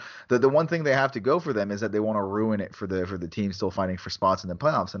Winnipeg. The one thing they have to go for them is that they want to ruin it for the team still fighting for spots in the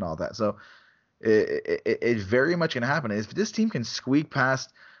playoffs and all that. So it very much can happen. If this team can squeak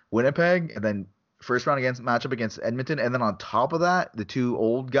past Winnipeg and then first round against matchup against Edmonton, and then on top of that, the two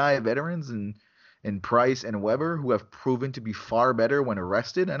old guy veterans and Price and Weber, who have proven to be far better when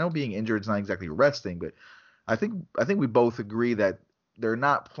arrested. I know being injured is not exactly resting, but I think we both agree that they're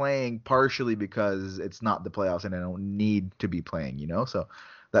not playing partially because it's not the playoffs and they don't need to be playing. So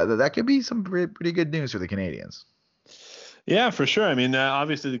that could be some pretty good news for the Canadians. Yeah, for sure. I mean,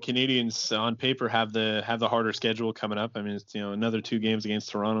 obviously the Canadians on paper have the harder schedule coming up. I mean, it's, another 2 games against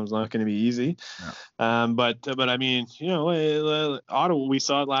Toronto is not going to be easy. Yeah. But I mean, Ottawa. We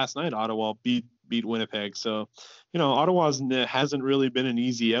saw it last night. Ottawa beat Winnipeg. So, Ottawa hasn't really been an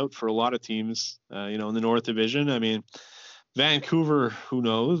easy out for a lot of teams. In the North Division. I mean, Vancouver, who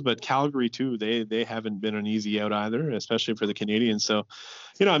knows, but Calgary too. They haven't been an easy out either, especially for the Canadians. So,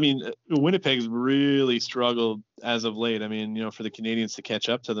 I mean, Winnipeg's really struggled as of late. I mean, for the Canadians to catch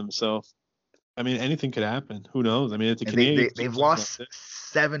up to them. So, I mean, anything could happen. Who knows? I mean, if the And they Canadians keep they've playing like lost this,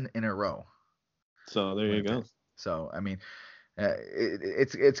 7 in a row. so there you Winnipeg. go. So I mean,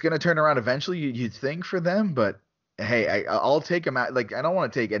 it's going to turn around eventually. You'd think for them, but hey, I'll take them at like I don't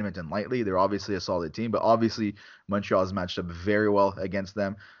want to take Edmonton lightly. They're obviously a solid team, but obviously Montreal's matched up very well against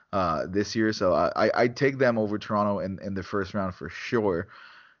them this year. So I'd take them over Toronto in the first round for sure.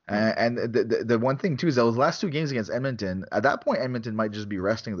 And the one thing too is those last 2 games against Edmonton. At that point, Edmonton might just be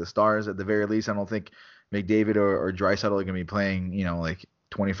resting the stars at the very least. I don't think McDavid or Draisaitl are going to be playing, like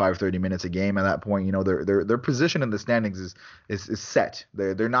 25, 30 minutes a game at that point. Their position in the standings is set.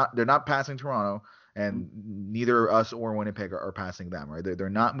 They're not passing Toronto, and neither us or Winnipeg are passing them. Right? They're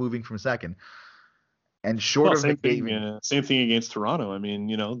not moving from second. And short Well, of same thing. McDavid, Same thing against Toronto. I mean,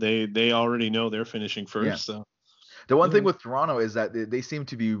 they already know they're finishing yeah. first. So The one thing with Toronto is that they seem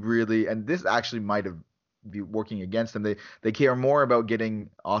to be really, and this actually might have be working against them. They care more about getting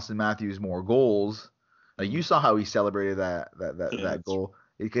Austin Matthews more goals. Like you saw how he celebrated that goal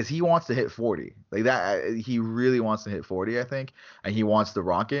because he wants to hit 40 like that. He really wants to hit 40, I think, and he wants the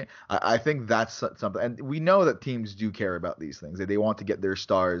rocket. I think that's something, and we know that teams do care about these things. They want to get their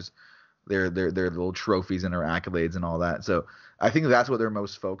stars, their little trophies and their accolades and all that. So I think that's what they're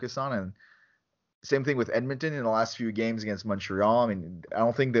most focused on. And same thing with Edmonton in the last few games against Montreal. I mean, I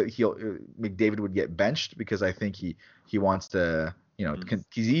don't think that McDavid would get benched because I think he wants to, because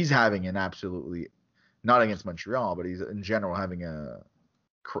he's having an absolutely, not against Montreal, but he's in general having a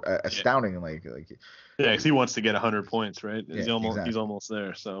astounding yeah, because he wants to get 100 points, right? Yeah, He's almost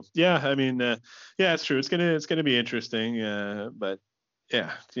there. So yeah, I mean, yeah, it's true. It's gonna be interesting. But yeah,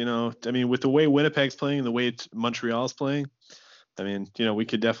 I mean, with the way Winnipeg's playing and the way Montreal's playing, I mean, we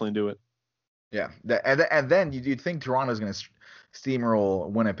could definitely do it. Yeah, and then you'd think Toronto's going to steamroll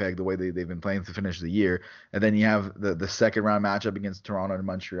Winnipeg the way they've been playing to finish the year, and then you have the second round matchup against Toronto and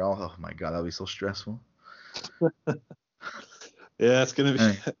Montreal. Oh my God, that'll be so stressful. Yeah, it's gonna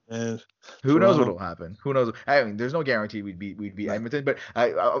be. Who knows what'll happen? Who knows? I mean, there's no guarantee we'd beat Edmonton, but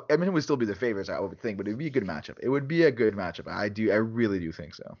Edmonton would still be the favorites, I would think. But it'd be a good matchup. It would be a good matchup. I really do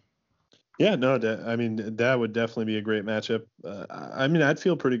think so. Yeah, no, I mean, that would definitely be a great matchup. I mean, I'd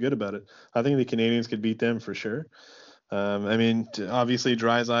feel pretty good about it. I think the Canadians could beat them for sure. I mean, obviously,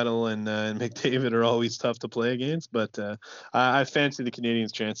 Draisaitl and McDavid are always tough to play against, but I fancy the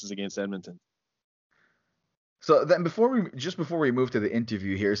Canadians' chances against Edmonton. So then, before we move to the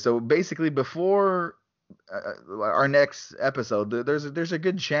interview here, so basically, before our next episode, there's a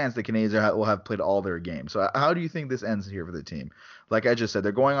good chance the Canadians will have played all their games. So how do you think this ends here for the team? Like I just said,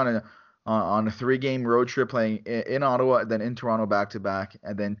 they're going on a 3-game road trip, playing in Ottawa, then in Toronto back-to-back,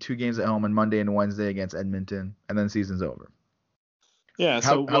 and then 2 games at home on Monday and Wednesday against Edmonton, and then season's over. Yeah,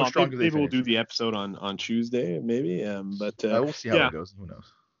 so how strong do they maybe finish? We'll do the episode on Tuesday, maybe. But we'll see how it goes. Who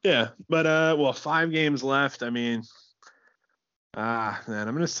knows? Yeah, but 5 games left. I mean, man,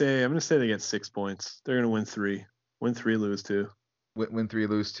 I'm gonna say they get 6 points. They're gonna win 3, lose 2. Win 3,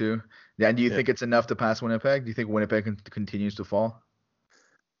 lose 2. Yeah, and do you think it's enough to pass Winnipeg? Do you think Winnipeg continues to fall?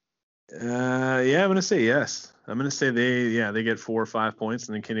 Yeah, I'm gonna say yes. I'm gonna say they get 4 or 5 points,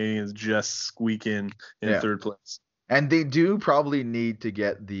 and the Canadians just squeak in third place. And they do probably need to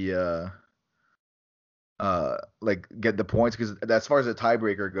get the get the points, because as far as the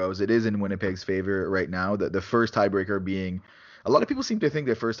tiebreaker goes, it is in Winnipeg's favor right now. The first tiebreaker being, a lot of people seem to think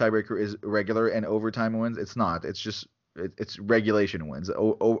the first tiebreaker is regular and overtime wins. It's not. It's just it's regulation wins.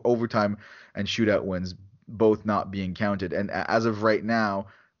 Overtime and shootout wins both not being counted. And as of right now,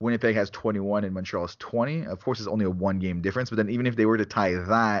 Winnipeg has 21 and Montreal has 20. Of course, it's only a 1-game difference, but then even if they were to tie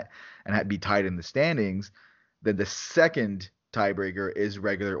that and be tied in the standings, then the second tiebreaker is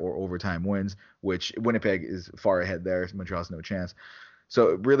regular or overtime wins, which Winnipeg is far ahead there. Montreal has no chance.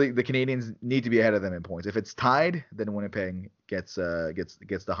 So really, the Canadians need to be ahead of them in points. If it's tied, then Winnipeg gets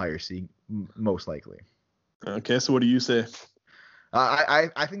the higher seed, most likely. Okay, so what do you say?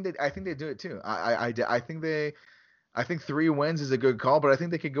 I think they do it too. I think 3 wins is a good call, but I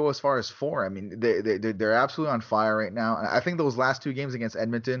think they could go as far as 4. I mean, they're absolutely on fire right now. I think those last 2 games against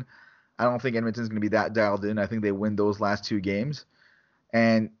Edmonton, I don't think Edmonton's going to be that dialed in. I think they win those last 2 games,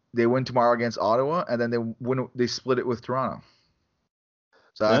 and they win tomorrow against Ottawa, and then they split it with Toronto.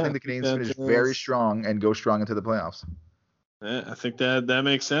 So I think the Canadians finish very strong and go strong into the playoffs. Yeah, I think that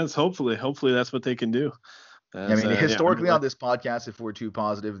makes sense. Hopefully that's what they can do. I mean, historically on this podcast, if we're too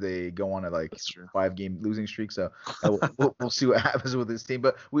positive, they go on a 5-game losing streak. So we'll see what happens with this team.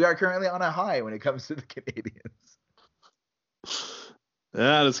 But we are currently on a high when it comes to the Canadians.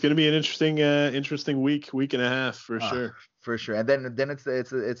 Yeah, it's going to be an interesting week and a half for sure. For sure. And then it's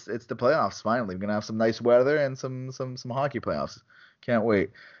the playoffs finally. We're going to have some nice weather and some hockey playoffs. Can't wait.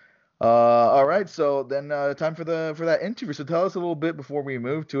 All right, so then time for that interview. So tell us a little bit before we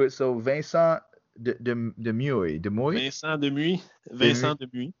move to it. So Vincent Demuy. Vincent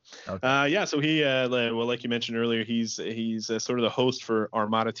Demuy. Okay. Yeah, so he, like you mentioned earlier, he's sort of the host for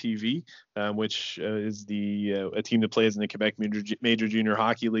Armada TV, which is a team that plays in the Quebec Major Junior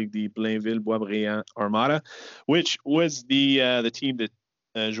Hockey League, the Blainville-Boisbriand Armada, which was the team that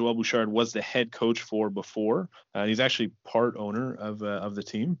Joël Bouchard was the head coach for before. He's actually part owner of the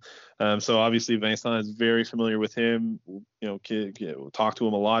team. So obviously Vincent is very familiar with him. talked to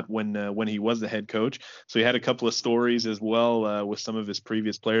him a lot when he was the head coach. So he had a couple of stories as well with some of his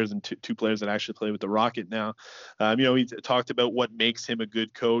previous players and two players that actually play with the Rocket now. He talked about what makes him a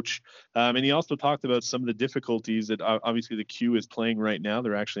good coach, and he also talked about some of the difficulties that obviously the Q is playing right now.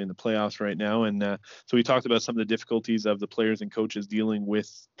 They're actually in the playoffs right now, and so he talked about some of the difficulties of the players and coaches dealing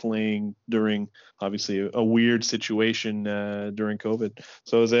with playing during obviously a weird situation during COVID.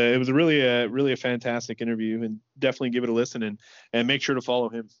 So it was really a fantastic interview, and definitely give it a listen and make sure to follow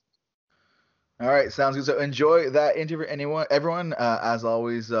him. All right, sounds good. So enjoy that interview, everyone. As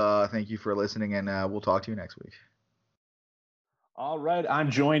always, thank you for listening, and we'll talk to you next week. All right,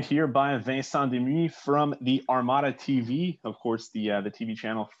 I'm joined here by Vincent Demuy from the Armada TV, of course, the TV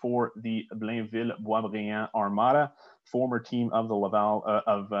channel for the Blainville-Boisbriand Armada, former team of the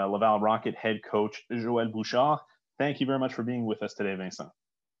Laval Rocket head coach Joël Bouchard. Thank you very much for being with us today, Vincent.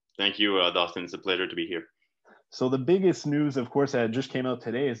 Thank you, Dustin. It's a pleasure to be here. So the biggest news, of course, that just came out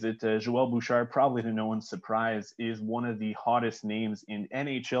today is that Joël Bouchard, probably to no one's surprise, is one of the hottest names in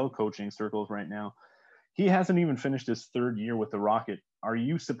NHL coaching circles right now. He hasn't even finished his third year with the Rocket. Are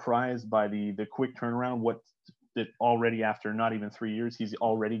you surprised by the quick turnaround? That already after not even 3 years, he's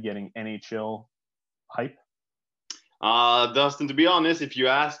already getting NHL hype? Dustin, to be honest, if you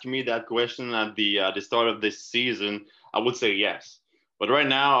ask me that question at the start of this season, I would say yes. But right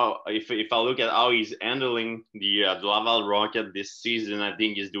now, if I look at how he's handling the Laval Rocket this season, I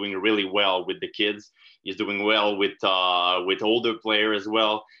think he's doing really well with the kids. He's doing well with older players as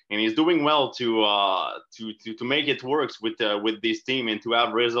well, and he's doing well to make it work with this team and to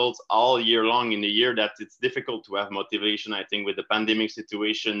have results all year long. In a year that it's difficult to have motivation, I think with the pandemic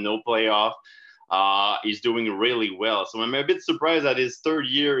situation, no playoff. He's doing really well. So I'm a bit surprised that his third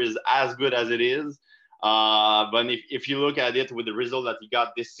year is as good as it is. But if you look at it with the result that he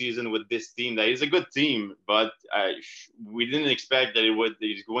got this season with this team, that is a good team, but we didn't expect that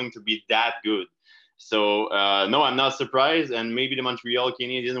it's going to be that good. So no, I'm not surprised. And maybe the Montreal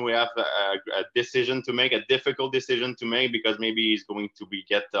Canadiens will have a decision to make, a difficult decision to make, because maybe he's going to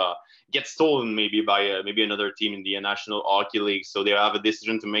get stolen maybe by maybe another team in the National Hockey League. So they'll have a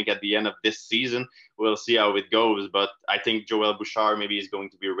decision to make at the end of this season. We'll see how it goes. But I think Joël Bouchard maybe is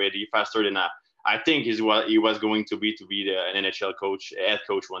going to be ready faster than that. I think he was going to be an NHL coach, head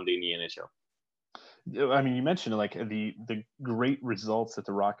coach one day in the NHL. I mean, you mentioned like the great results that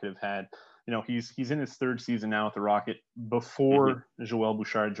the Rocket have had. He's in his third season now with the Rocket. Before Joël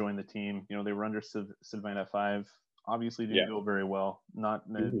Bouchard joined the team, they were under Sylvain Lefebvre. Obviously didn't go very well.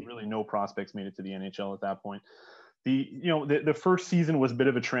 Really no prospects made it to the NHL at that point. The first season was a bit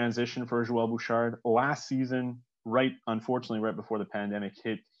of a transition for Joël Bouchard. Last season, unfortunately, right before the pandemic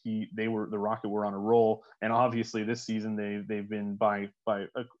hit, the Rocket were on a roll, and obviously this season they've been by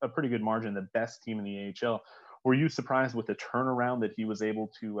a pretty good margin the best team in the AHL. Were you surprised with the turnaround that he was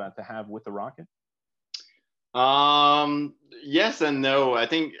able to have with the Rocket? Yes and no. I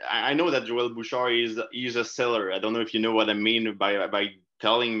think I know that Joël Bouchard is a seller. I don't know if you know what I mean by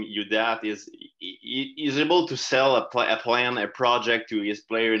telling you that. He's able to sell a plan, a project to his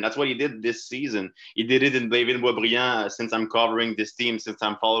player, and that's what he did this season. He did it in Blainville-Boisbriand. Since I'm covering this team, since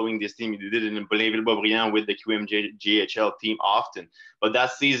I'm following this team, he did it in Blainville-Boisbriand with the QMJHL team often. But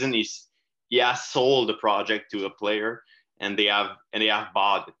that season, he has sold the project to a player, and they have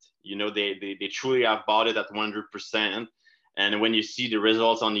bought it. They truly have bought it at 100%. And when you see the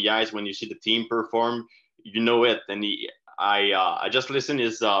results on the ice, when you see the team perform, you know it. And I just listened to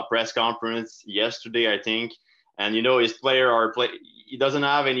his press conference yesterday, I think. And, his player he doesn't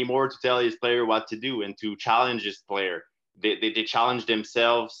have any more to tell his player what to do and to challenge his player. They challenge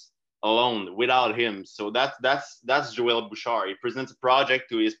themselves alone without him. So that's Joël Bouchard. He presents a project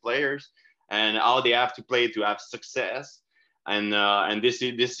to his players and how they have to play to have success. And this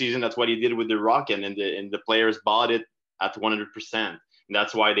season, that's what he did with the Rocket, and the players bought it at 100%. And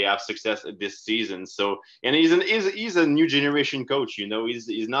that's why they have success this season. So, and he's a new generation coach. He's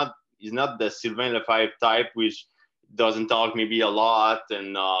not the Sylvain Lefebvre type, which doesn't talk maybe a lot,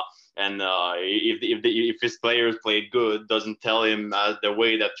 and if his players played good, doesn't tell him the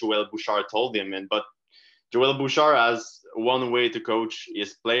way that Joël Bouchard told him. But Joël Bouchard has one way to coach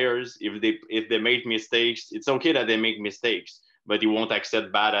his players. If they make mistakes, it's okay that they make mistakes, but he won't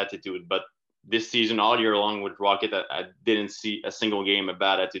accept bad attitude. But this season, all year long with Rocket, I didn't see a single game of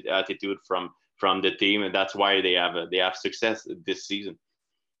bad attitude from the team, and that's why they have success this season.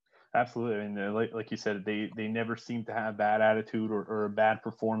 Absolutely. I mean, like you said, they never seem to have bad attitude or a bad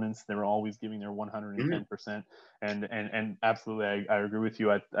performance. They're always giving their 110%. And absolutely, I agree with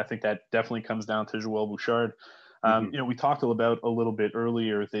you. I think that definitely comes down to Joël Bouchard. We talked about a little bit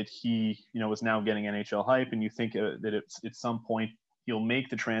earlier that he, is now getting NHL hype, and you think that at some point he'll make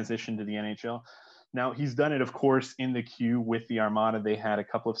the transition to the NHL. Now, he's done it, of course, in the queue with the Armada. They had a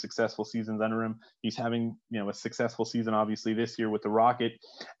couple of successful seasons under him. He's having, a successful season, obviously, this year with the Rocket.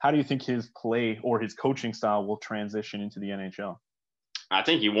 How do you think his play or his coaching style will transition into the NHL? I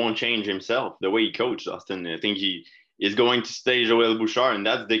think he won't change himself, the way he coached, Austin. I think he is going to stay Joël Bouchard, and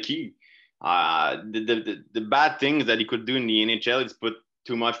that's the key. The bad things that he could do in the NHL is put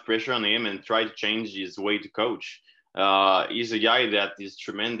too much pressure on him and try to change his way to coach. He's a guy that is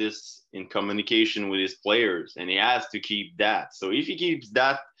tremendous in communication with his players, and he has to keep that. So if he keeps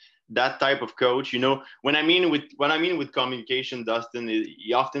that type of coach, when I mean with communication, Dustin,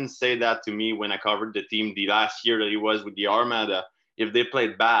 he often say that to me when I covered the team the last year that he was with the Armada. If they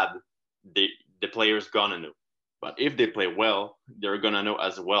played bad, the players gonna know. But if they play well, they're gonna know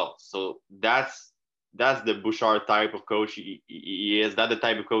as well. So that's the Bouchard type of coach he is. That's the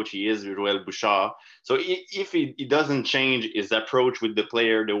type of coach he is, Joël Bouchard. So if he doesn't change his approach with the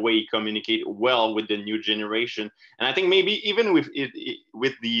player, the way he communicates well with the new generation, and I think maybe even with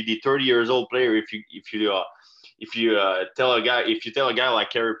the 30 years old player, if you tell a guy like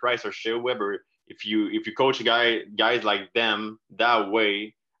Carey Price or Shea Weber, if you coach guys like them that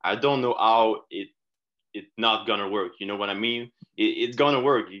way, I don't know how it's not gonna work. You know what I mean? It's gonna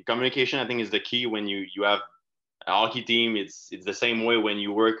work. Communication, I think, is the key when you have a hockey team. It's the same way when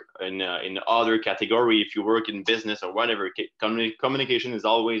you work in other category. If you work in business or whatever, communication is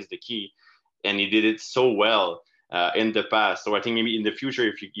always the key, and he did it so well in the past. So I think maybe in the future,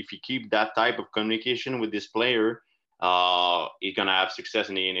 if you keep that type of communication with this player, he's gonna have success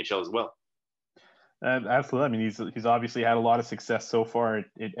in the NHL as well. Absolutely. I mean, he's obviously had a lot of success so far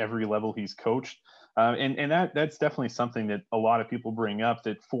at every level he's coached. And that's definitely something that a lot of people bring up,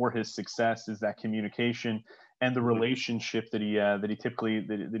 that for his success is that communication and the relationship that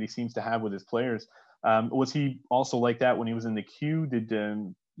he seems to have with his players. Was he also like that when he was in the queue?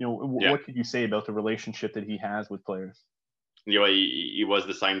 What could you say about the relationship that he has with players? He was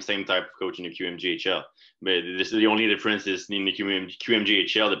the same type of coach in the QMJHL. But the only difference is in the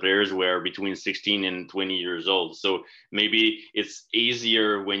QMJHL, the players were between 16 and 20 years old. So maybe it's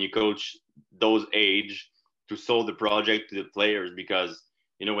easier when you coach those age to sold the project to the players, because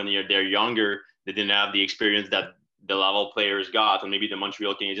when they're younger, they didn't have the experience that the Laval players got, or maybe the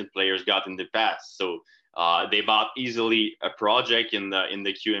Montreal Canadiens players got in the past. So they bought easily a project in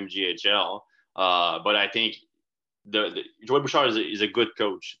the QMJHL. But I think the Joël Bouchard is a good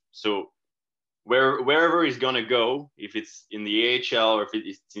coach. So wherever he's gonna go, if it's in the AHL or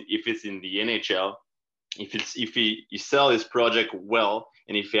if it's in the NHL, if he sell his project well,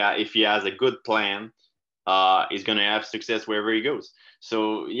 and if he has a good plan, he's gonna have success wherever he goes.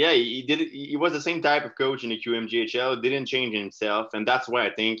 So yeah, he was the same type of coach in the QMJHL, didn't change himself, and that's why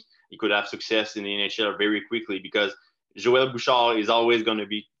I think he could have success in the NHL very quickly, because Joël Bouchard is always going to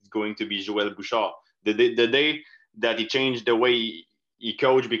be Joël Bouchard. The day that he changed the way he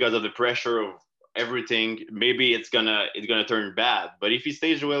coached because of the pressure of everything, maybe it's gonna turn bad. But if he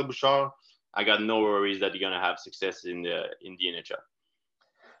stays Joël Bouchard, I got no worries that he's gonna have success in the NHL.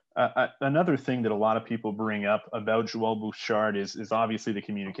 Another thing that a lot of people bring up about Joël Bouchard is obviously the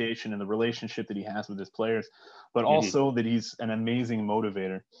communication and the relationship that he has with his players, but also that he's an amazing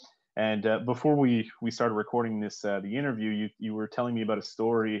motivator. And before we started recording this, the interview, you were telling me about a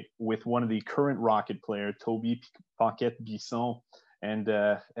story with one of the current Rocket player, Toby Paquette-Bisson, and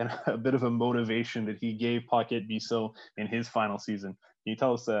a bit of a motivation that he gave Paquette-Bisson in his final season. Can you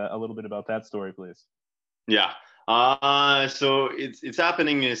tell us a little bit about that story, please? Yeah. So it's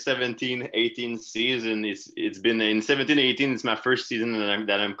happening in 17-18 season. It's been in 17-18. It's my first season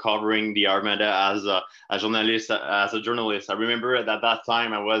that I'm covering the Armada as a journalist. I remember at that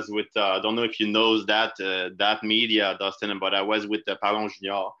time I was with I don't know if you know that media, Dustin, but I was with Parlons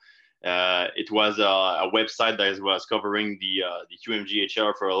Junior. It was a website that was covering the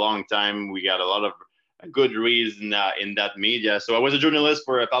QMJHL for a long time. We got a lot of good reads in that media. So I was a journalist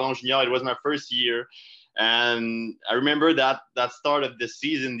for Parlons Junior. It was my first year. And I remember that start of the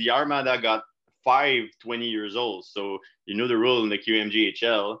season, the Armada got 5 20 years old. So you know the rule in the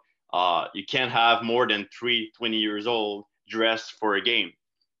QMJHL, you can't have more than 3 20 years old dressed for a game.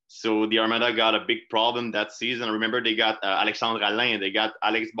 So the Armada got a big problem that season. I remember they got Alexandre Alain, they got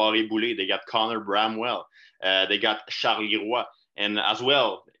Alex Barré-Boulet, they got Connor Bramwell, they got Charles Roy, and as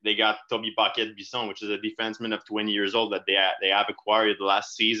well they got Toby Paquette-Bisson, which is a defenseman of 20 years old that they have acquired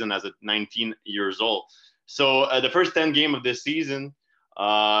last season as a 19 years old. So the first 10 games of the season,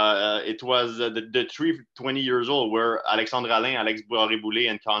 it was the 3 20 years old were Alexandre Alain, Alex Barré-Boulet,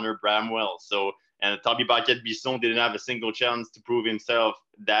 and Connor Bramwell. So And Toby Paquette-Bisson didn't have a single chance to prove himself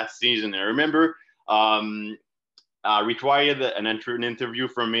that season. I remember required an interview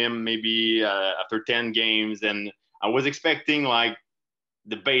from him maybe after 10 games, and I was expecting like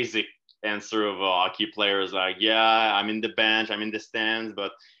the basic answer of a hockey players, like, yeah, I'm in the bench, I'm in the stands,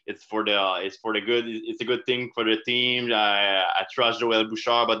 but it's for the good. It's a good thing for the team. I trust Joël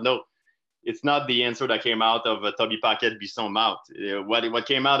Bouchard, but no, it's not the answer that came out of Toby Paquette-Bisson mouth. What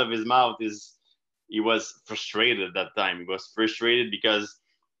came out of his mouth is he was frustrated at that time. He was frustrated because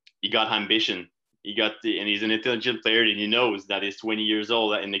he got ambition. And he's an intelligent player, and he knows that he's 20 years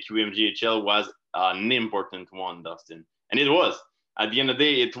old and the QMJHL was an important one, Dustin. And it was. At the end of the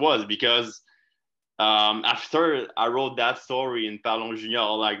day, it was, because after I wrote that story in Parlons Junior,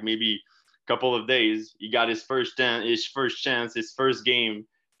 like maybe a couple of days, he got his first chance, his first game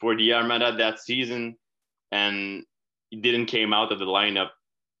for the Armada that season, and he didn't came out of the lineup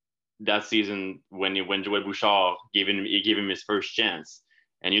that season when Joël Bouchard gave him his first chance.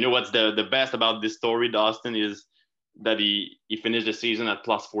 And you know what's the best about this story, Dustin, is that he finished the season at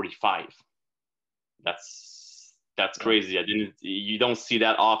plus 45. That's crazy. You don't see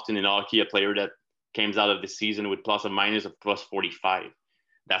that often in hockey, a player that comes out of the season with plus or minus of plus 45.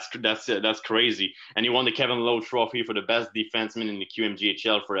 That's crazy. And he won the Kevin Lowe Trophy for the best defenseman in the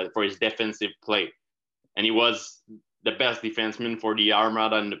QMJHL for his defensive play. And he was the best defenseman for the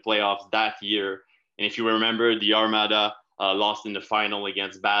Armada in the playoffs that year. And if you remember, the Armada lost in the final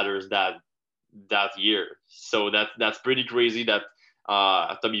against Batters that year. So that's pretty crazy that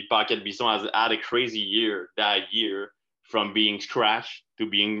Toby Paquette-Bisson has had a crazy year that year, from being scratched to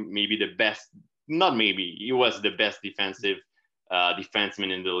being maybe the best. Not maybe, he was the best defenseman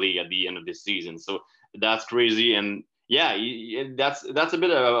in the league at the end of this season. So that's crazy. And yeah, that's a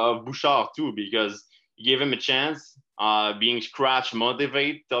bit of Bouchard too, because he gave him a chance. Being scratched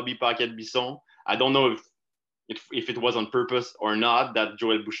motivate Toby Paquette-Bisson. I don't know if it was on purpose or not that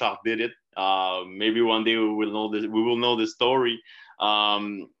Joël Bouchard did it. Maybe one day we will know the story.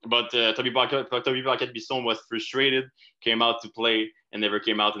 But Toby Paquette-Bisson was frustrated, came out to play, and never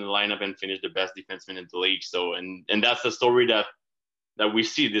came out in the lineup and finished the best defenseman in the league. So and that's the story that we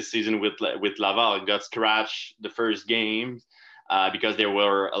see this season with Laval. Got scratched the first game because there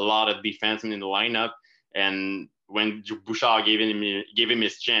were a lot of defensemen in the lineup, and when Bouchard gave him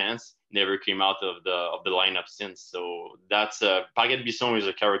his chance, never came out of the lineup since. So that's Paquette-Bisson is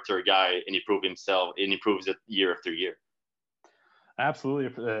a character guy, and he proved himself, and he proves it year after year.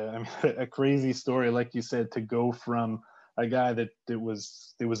 Absolutely. I mean, a crazy story, like you said, to go from a guy that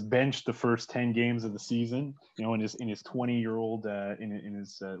was benched the first 10 games of the season, you know, in his 20-year-old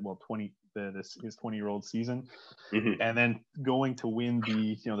his 20-year-old season, and then going to win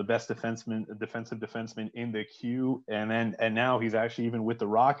the best defensive defenseman in the queue, and now he's actually even with the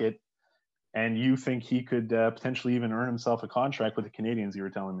Rocket, and you think he could potentially even earn himself a contract with the Canadiens, you were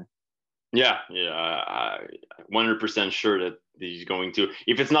telling me. Yeah, I'm 100% sure that he's going to.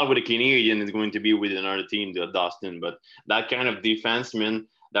 If it's not with a Canadian, it's going to be with another team, Dustin. But that kind of defensemen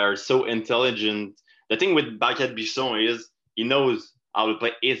that are so intelligent. The thing with Paquette-Bisson is he knows how to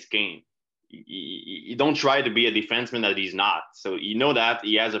play his game. You don't try to be a defenseman that he's not. So you know that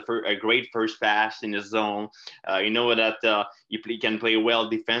he has a great first pass in his zone. You know that he can play well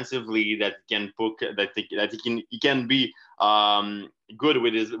defensively. That he can be good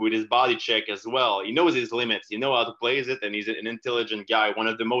with his body check as well. He knows his limits. He knows how to play it, and he's an intelligent guy. One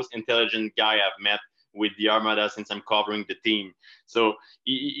of the most intelligent guy I've met with the Armada since I'm covering the team. So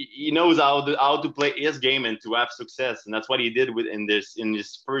he knows how to play his game and to have success, and that's what he did in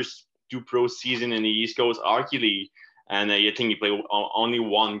his first 2 pro season in the East Coast Hockey League. And I think he played only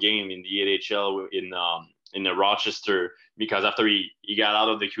one game in the AHL in the Rochester, because after he got out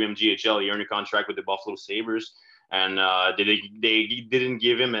of the QMJHL, he earned a contract with the Buffalo Sabres. And they didn't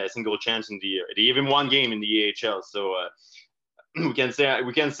give him a single chance in the year. They gave him one game in the AHL. So we can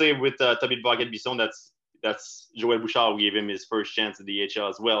say with Toby Paquette-Bisson that's Joël Bouchard gave him his first chance in the AHL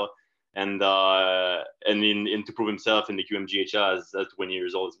as well, and to prove himself in the QMJHL as 20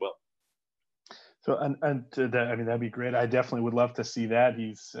 years old as well. So I mean, that'd be great. I definitely would love to see that.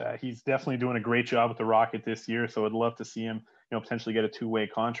 He's definitely doing a great job with the Rocket this year. So I'd love to see him, potentially get a 2-way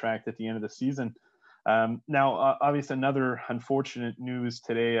contract at the end of the season. Now, obviously, another unfortunate news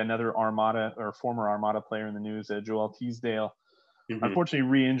today. Another Armada or former Armada player in the news, Joel Teasdale, unfortunately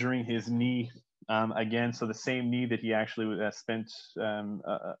re-injuring his knee again. So the same knee that he actually spent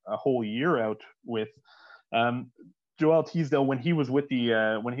a whole year out with. Joel Teasdale, when he was with the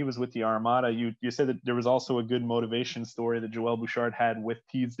Armada, you said that there was also a good motivation story that Joel Bouchard had with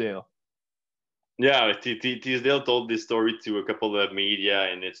Teasdale. Yeah, Teasdale told this story to a couple of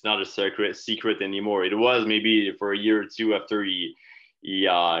media, and it's not a secret anymore. It was maybe for a year or two after his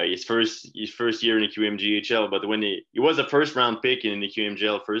first year in the QMGHL, but when he was a first round pick in the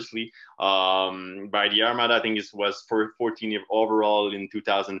QMGL, firstly, by the Armada, I think it was for 14th overall in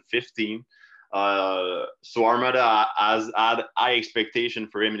 2015. So Armada has had high expectation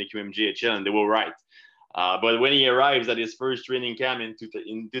for him in the QMGHL, and they were right. But when he arrives at his first training camp in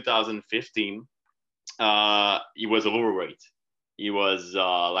 2015, he was overweight. He was,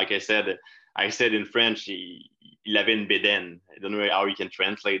 like I said in French, il avait une bédaine. I don't know how you can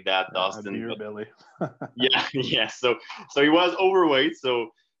translate that, Dustin. A beer belly. Yeah, yeah. So he was overweight.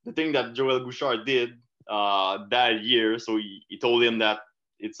 So the thing that Joel Bouchard did that year, so he told him that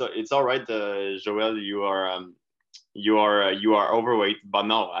it's all right, Joel, you are overweight, but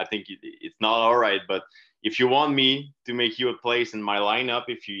no, I think it's not all right. But if you want me to make you a place in my lineup,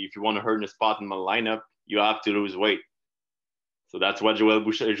 if you want to earn a spot in my lineup, you have to lose weight. So that's what Joel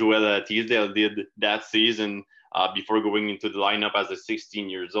Teasdale did that season before going into the lineup as a 16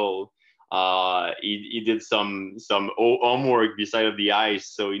 years old. He did some homework beside of the ice,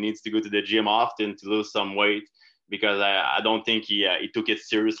 so he needs to go to the gym often to lose some weight, because I don't think he took it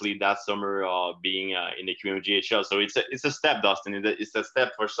seriously that summer being in the QMGHL. So it's a step, Dustin. It's a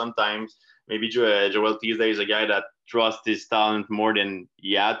step for sometimes. Maybe Joel Teasdale is a guy that trusts his talent more than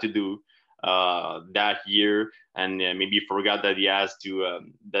he had to do that year, and maybe forgot that he has to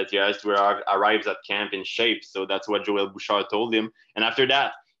arrive at camp in shape. So that's what Joel Bouchard told him. And after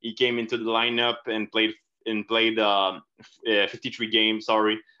that, he came into the lineup and played 53 games.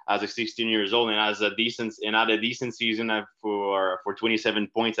 As a 16 years old, and had a decent season for 27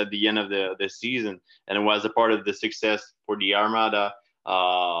 points at the end of the season, and it was a part of the success for the Armada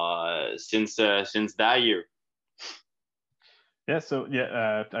since that year. Yeah, so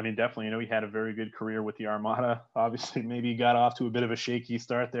I mean, definitely, he had a very good career with the Armada. Obviously, maybe he got off to a bit of a shaky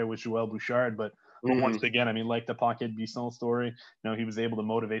start there with Joel Bouchard, but once again, I mean, like the Paquet Bisson story, he was able to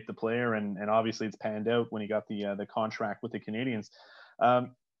motivate the player, and obviously it's panned out when he got the contract with the Canadiens.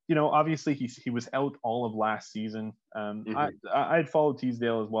 Obviously he was out all of last season. I'd followed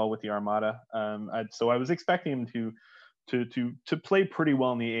Teasdale as well with the Armada, so I was expecting him to play pretty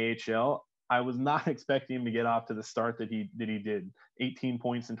well in the AHL. I was not expecting him to get off to the start that he did. 18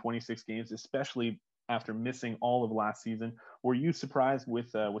 points in 26 games, especially after missing all of last season. Were you surprised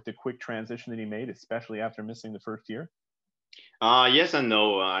with the quick transition that he made, especially after missing the first year? Yes and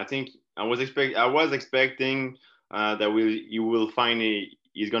no. I think I was expecting that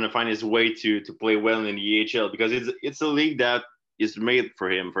he's going to find his way to play well in the AHL, because it's a league that is made for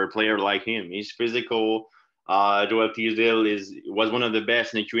him, for a player like him. He's physical. Joel Teasdale was one of the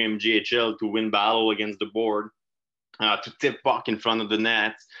best in the QMGHL to win battle against the board, to tip puck in front of the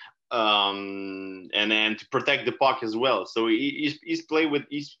net, and then to protect the puck as well. So he's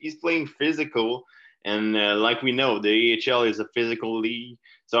playing physical, and like we know, the AHL is a physical league.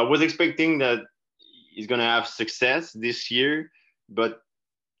 So I was expecting that he's gonna have success this year, but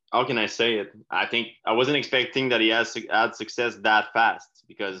how can I say it? I think I wasn't expecting that he had success that fast,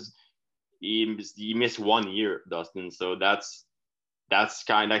 because he missed 1 year, Dustin. So that's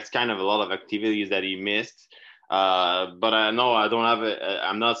kind of a lot of activities that he missed. But I know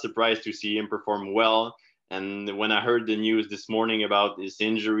I'm not surprised to see him perform well. And when I heard the news this morning about his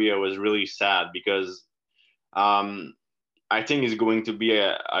injury, I was really sad, because I think he's going to be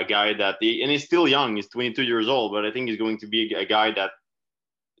a guy and he's still young. He's 22 years old, but I think he's going to be a guy that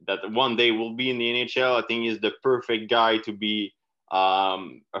one day will be in the NHL. I think he's the perfect guy to be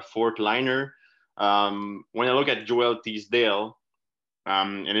a fourth liner. When I look at Joel Teasdale,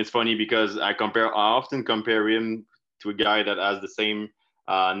 and it's funny because I often compare him to a guy that has the same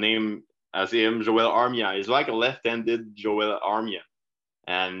name as him, Joel Armia. He's like a left-handed Joel Armia,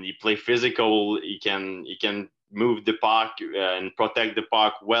 and he play physical. He can move the puck and protect the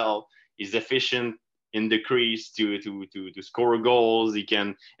puck well. He's efficient in the crease to score goals. He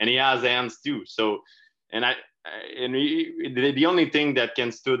has hands too. So, the only thing that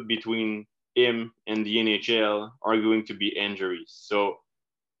can stood between him and the NHL are going to be injuries. So,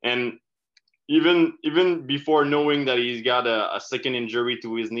 and even before knowing that he's got a second injury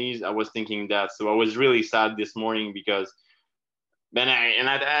to his knees, I was thinking that. So I was really sad this morning, because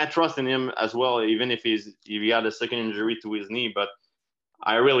I trust in him as well, even if he had a second injury to his knee. But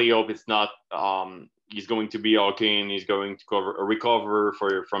I really hope it's not. He's going to be okay, and he's going to recover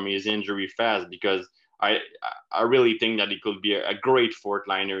from his injury fast, because I really think that he could be a great fourth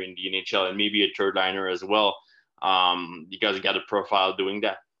liner in the NHL, and maybe a third liner as well, because he got a profile doing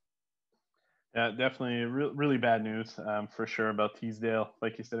that. Yeah, definitely really bad news for sure about Teasdale.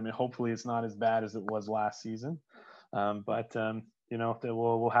 Like you said, I mean, hopefully it's not as bad as it was last season. But you know,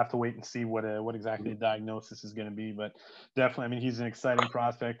 we'll have to wait and see what exactly the diagnosis is going to be. But definitely, I mean, he's an exciting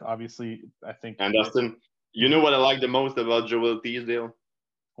prospect. Obviously, I think. And Dustin, you know what I like the most about Joel Teasdale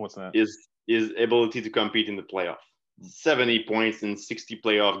What's that? is his ability to compete in the playoff. 70 points in 60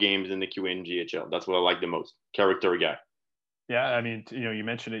 playoff games in the QNGHL. That's what I like the most. Character guy. Yeah, I mean, you know, you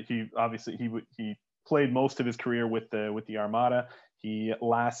mentioned it. He obviously he played most of his career with the Armada. He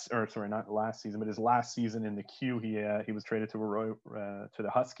not last season, but his last season in the Q, he was traded to the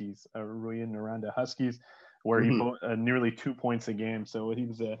Huskies, Rouyn Noranda Huskies, where he nearly 2 points a game. So he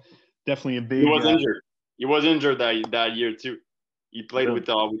was definitely a big. He was injured. He was injured that year too. He played Really? with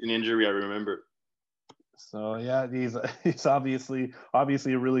an injury, I remember. So yeah, he's obviously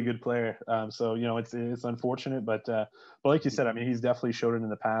a really good player. So you know, it's unfortunate, but like you said, I mean, he's definitely showed it in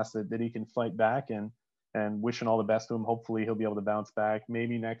the past that he can fight back, and wishing all the best to him. Hopefully, he'll be able to bounce back.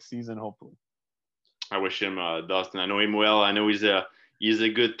 Maybe next season, hopefully. I wish him, Dustin. I know him well. I know he's a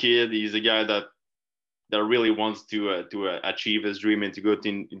good kid. He's a guy that really wants to achieve his dream and to go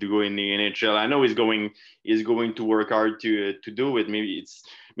in the NHL. I know he's going to work hard to do it.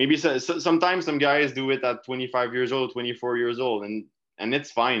 Maybe sometimes some guys do it at 25 years old, 24 years old, and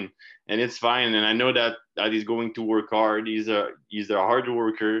it's fine. And I know that he's going to work hard. He's a hard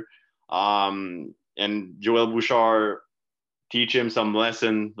worker. And Joel Bouchard teach him some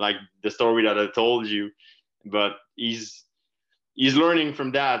lesson like the story that I told you, but he's learning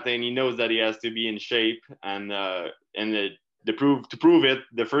from that, and he knows that he has to be in shape. And to prove it,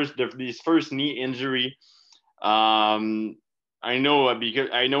 his first knee injury. I know because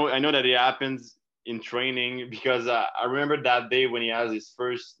I know that it happens in training, because I remember that day when he has his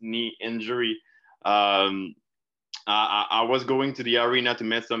first knee injury. I was going to the arena to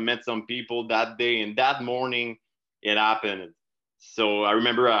met some people that day, and that morning it happened. So I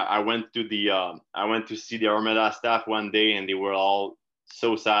remember I went to see the Armada staff one day, and they were all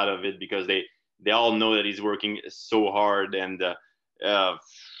so sad of it, because they all know that he's working so hard, and I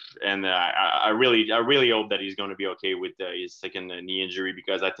really hope that he's going to be okay with his second knee injury,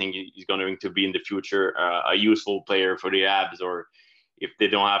 because I think he's going to be in the future a useful player for the Habs, or if they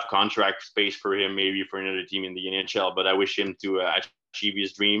don't have contract space for him, maybe for another team in the NHL. But I wish him to achieve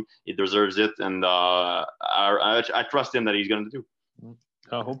his dream. He deserves it, and I trust him that he's going to do.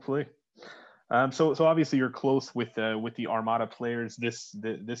 Hopefully. So obviously you're close with the Armada players this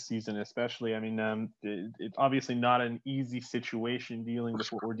season, especially. I mean, it's obviously not an easy situation dealing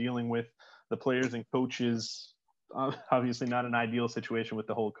with what we're dealing with. The players and coaches, obviously not an ideal situation with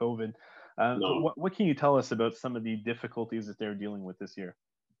the whole COVID. No. What can you tell us about some of the difficulties that they're dealing with this year?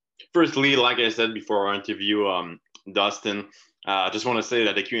 Firstly, like I said before our interview, Dustin, I just want to say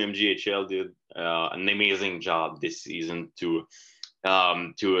that the QMGHL did an amazing job this season to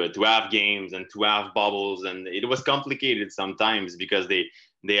have games and to have bubbles, and it was complicated sometimes because they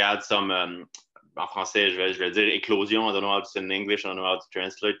had some en français je vais dire éclosion. I don't know how to say in English. I don't know how to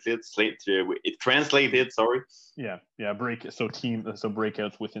translate it. Translated, sorry. Yeah,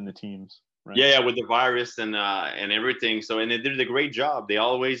 breakouts within the teams. Right? Yeah, with the virus and everything. So, and they did a great job. They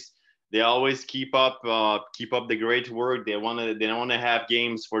always keep up the great work. They want to have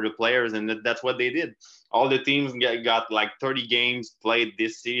games for the players, and that's what they did. All the teams got like 30 games played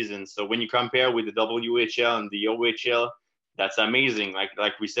this season. So when you compare with the WHL and the OHL, that's amazing.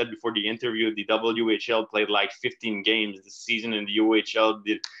 Like we said before the interview, the WHL played like 15 games this season, and the OHL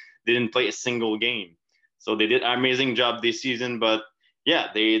didn't play a single game. So they did an amazing job this season, but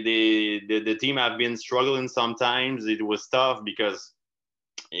yeah, the team have been struggling sometimes. It was tough because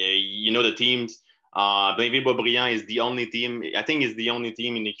the teams. Blainville-Boisbriand is the only team. I think is the only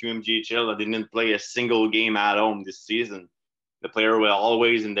team in the QMGHL that didn't play a single game at home this season. The player were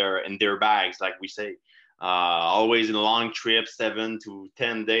always in their bags, like we say, always in a long trip, 7 to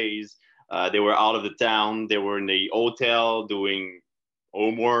 10 days. They were out of the town. They were in the hotel doing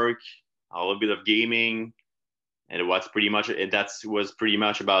homework, a little bit of gaming, and that was pretty much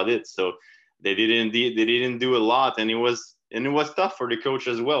about it. So they didn't do a lot, and it was tough for the coach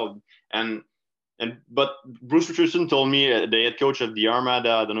as well. But Bruce Richardson told me, the head coach of the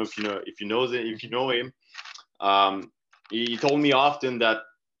Armada, I don't know if you know him. He told me often that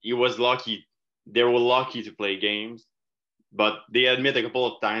he was lucky. They were lucky to play games, but they admit a couple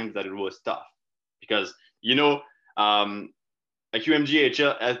of times that it was tough because a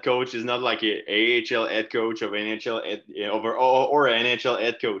QMGHL head coach is not like a AHL head coach of NHL or an NHL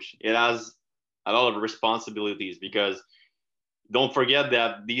head coach. It has a lot of responsibilities because don't forget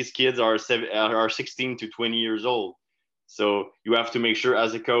that these kids are 16 to 20 years old. So you have to make sure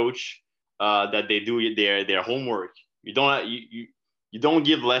as a coach that they do their homework. You don't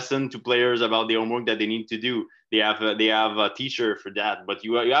give lesson to players about the homework that they need to do. They have a teacher for that, but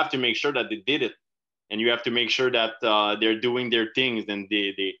you have to make sure that they did it, and you have to make sure that they're doing their things, and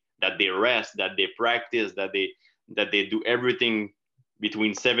that they rest, that they practice, that they do everything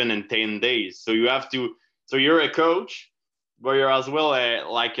between 7 and 10 days. So you have to. So you're a coach, but you're as well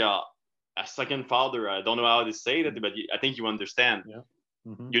like a second father. I don't know how to say that, but I think you understand. Yeah.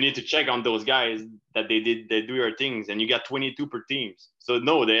 Mm-hmm. You need to check on those guys that they do your things, and you got 22 per teams. So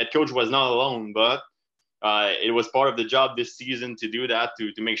no, the head coach was not alone, but it was part of the job this season to do that,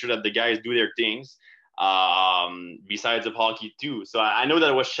 to make sure that the guys do their things, besides of hockey too. So I know that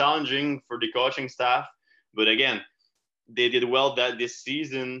it was challenging for the coaching staff, but again, they did well that this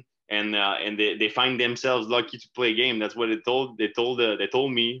season, and they find themselves lucky to play a game. That's what they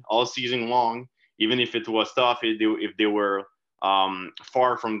told me all season long. Even if it was tough, if they were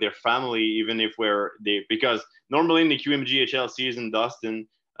far from their family, even if because normally in the QMJHL season, Dustin,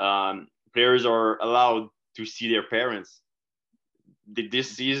 players are allowed to see their parents. This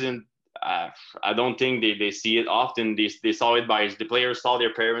season, I don't think they see it often. They saw it the players saw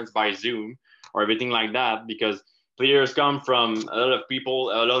their parents by Zoom or everything like that, because players come from a lot of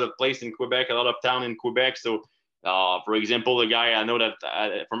people, a lot of places in Quebec, a lot of town in Quebec. So, for example, a guy I know that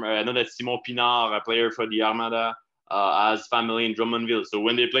Simon Pinard, a player for the Armada, has family in Drummondville. So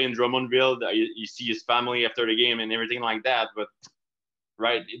when they play in Drummondville, you see his family after the game and everything like that. But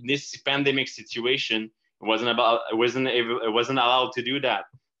right, in this pandemic situation, it wasn't allowed to do that.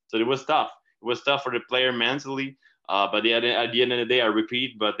 So it was tough. It was tough for the player mentally. But at the end of the day, I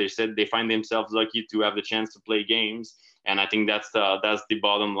repeat, but they said they find themselves lucky to have the chance to play games, and I think that's the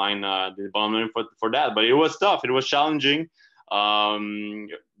bottom line. For that. But it was tough. It was challenging.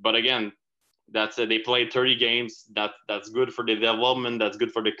 But again, they played 30 games. That's good for the development. That's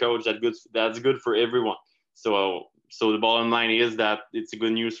good for the coach. That's good for everyone. So the bottom line is that it's a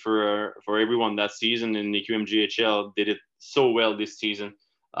good news for everyone that season, and the QMJHL did it so well this season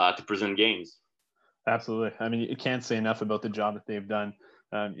to present games. Absolutely. I mean, you can't say enough about the job that they've done.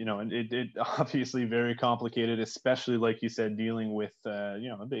 And it obviously very complicated, especially like you said, dealing with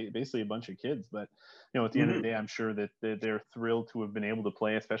basically a bunch of kids. But at the end of the day, I'm sure that they're thrilled to have been able to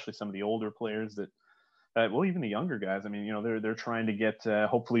play, especially some of the older players that. Well, even the younger guys. I mean, they're trying to get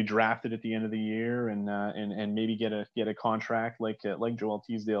hopefully drafted at the end of the year, and maybe get a contract like Joel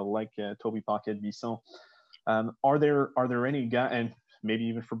Teasdale, like Toby Paquette-Bisson. Are there any guys, and maybe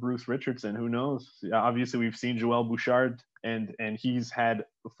even for Bruce Richardson, who knows? Obviously, we've seen Joel Bouchard, and he's had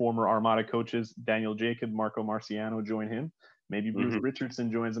former Armada coaches Daniel Jacob, Marco Marciano join him. Maybe Bruce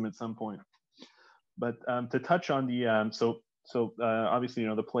Richardson joins him at some point. But to touch on the So obviously,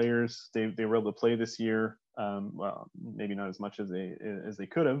 the players they were able to play this year. Well, maybe not as much as they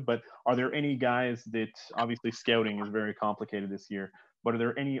could have. But are there any guys that, obviously scouting is very complicated this year, but are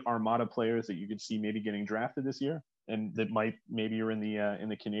there any Armada players that you could see maybe getting drafted this year, and that maybe are in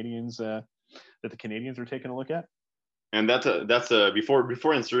the Canadians that the Canadians are taking a look at? And that's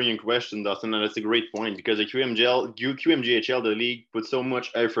before answering your question, Dustin, that's a great point, because the QMJHL, the league, put so much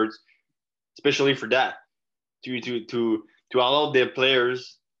effort, especially for that, to allow their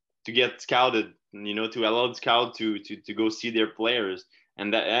players to get scouted, to allow the scout to go see their players.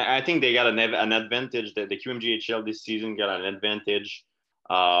 And that, I think they got an advantage, that the QMJHL this season got an advantage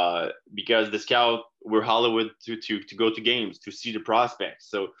because the scout were Hollywood to go to games to see the prospects.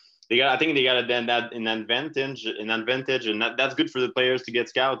 So I think they got an advantage, and that's good for the players to get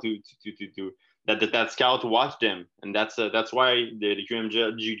scout to that scout to watch them, and that's why the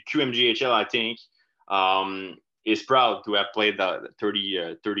QMJHL, I think, is proud to have played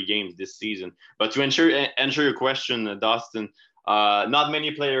 30 games this season. But to answer your question, Dustin, not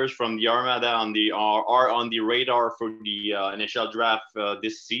many players from the Armada are on the radar for the NHL draft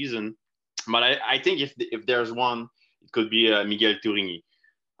this season. But I think if there's one, it could be Miguel Tourigny.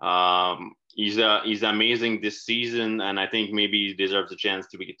 He's amazing this season, and I think maybe he deserves a chance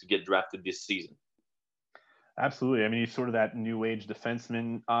to get drafted this season. Absolutely. I mean, he's sort of that new age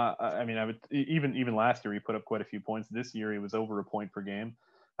defenseman. I mean, I would even last year he put up quite a few points. This year he was over a point per game.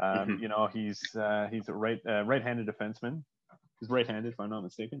 He's a right-handed defenseman. He's right-handed, if I'm not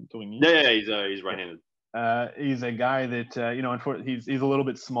mistaken. Yeah, he's right-handed. He's a guy that he's a little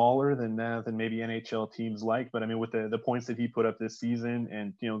bit smaller than maybe NHL teams like, but I mean, with the points that he put up this season,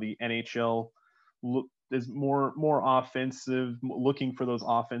 and the NHL is more offensive, looking for those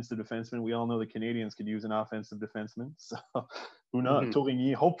offensive defensemen. We all know the Canadians could use an offensive defenseman, so who knows?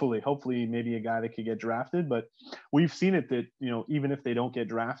 Tourigny, hopefully maybe a guy that could get drafted. But we've seen it that even if they don't get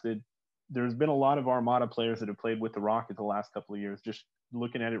drafted, there's been a lot of Armada players that have played with the Rocket the last couple of years. Just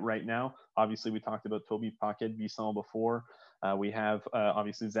looking at it right now, obviously we talked about Toby Paquette-Bisson before. We have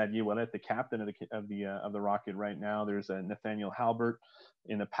obviously Xavier Ouellet, the captain of the Rocket right now. There's Nathaniel Halbert.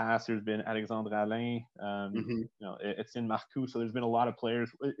 In the past, there's been Alexandre Alain, Etienne Marcoux. So there's been a lot of players.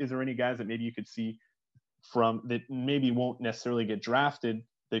 Is there any guys that maybe you could see from that maybe won't necessarily get drafted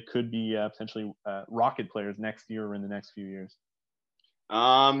that could be potentially Rocket players next year or in the next few years?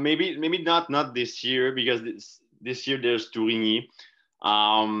 Maybe not this year, because this year there's Tourigny.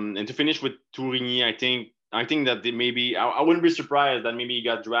 And to finish with Tourigny, I think that maybe I wouldn't be surprised that maybe he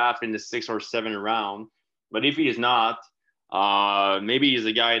got drafted in the 6th or 7th round. But if he is not, maybe he's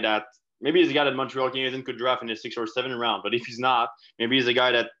a guy that Montreal Canadiens could draft in the 6th or 7th round. But if he's not, maybe he's a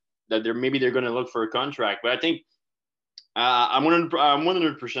guy that they're going to look for a contract. But I think I'm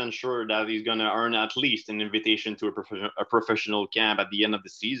 100% sure that he's going to earn at least an invitation to a professional camp at the end of the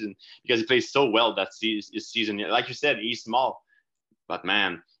season, because he plays so well that season. Like you said, he's small, but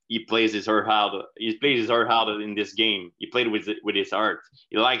man, he plays his heart out. He plays his heart out in this game. He played with his heart.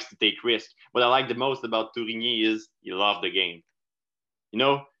 He likes to take risks. What I like the most about Tourigny is he loves the game. You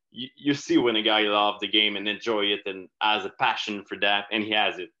know, you see when a guy loves the game and enjoy it and has a passion for that, and he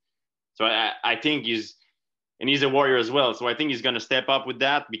has it. So I think he's a warrior as well. So I think he's going to step up with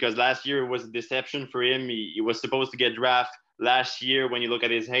that, because last year was a deception for him. He was supposed to get drafted last year when you look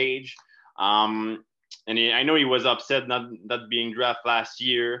at his age. I know he was upset not being drafted last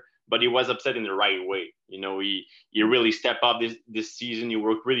year, but he was upset in the right way. You know, he really stepped up this season. He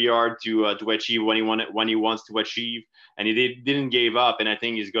worked really hard to achieve what he wants to achieve, and he didn't give up. And I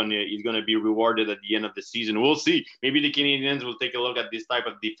think he's gonna be rewarded at the end of the season. We'll see. Maybe the Canadiens will take a look at this type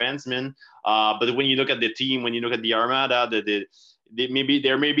of defenseman. But when you look at the team, when you look at the Armada, there may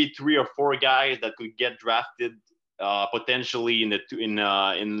be 3 or 4 guys that could get drafted potentially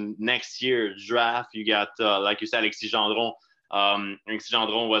in next year's draft. You got like you said, Alexis Gendron. Alexis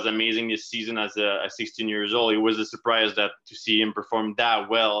Gendron was amazing this season as 16 years old. It was a surprise to see him perform that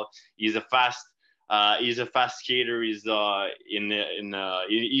well. He's a fast skater. He's a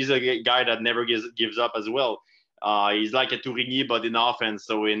guy that never gives up as well. He's like a Tourigny, but in offense.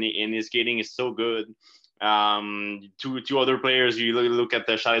 So in his skating is so good. Two other players. You look at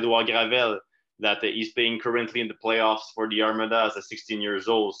Charles-Édouard Gravel, that he's playing currently in the playoffs for the Armada as a 16 years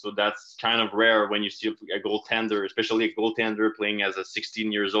old. So that's kind of rare when you see a goaltender, especially a goaltender playing as a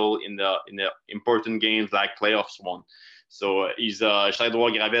 16 years old in the important games like playoffs one. So he's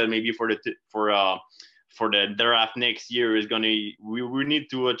Charles-Édouard Gravel, maybe for the draft next year is we need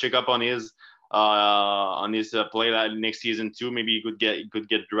to check up on his play next season too. Maybe he could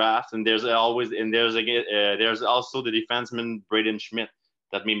get drafted. And there's also the defenseman Braden Schmidt,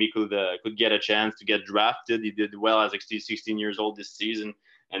 that maybe could get a chance to get drafted. He did well as 16 years old this season,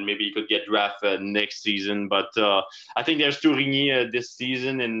 and maybe he could get drafted next season. But I think there's Tourigny this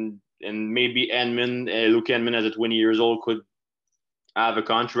season, and maybe Luke Edmond as a 20 years old could have a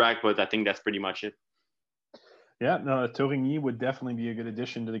contract, but I think that's pretty much it. Yeah, no, Tourigny would definitely be a good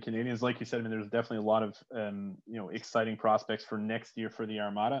addition to the Canadiens. Like you said, I mean, there's definitely a lot of exciting prospects for next year for the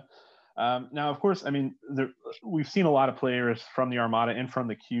Armada. Now, of course, I mean, we've seen a lot of players from the Armada and from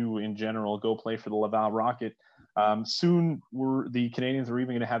the Q in general go play for the Laval Rocket. Soon, the Canadiens are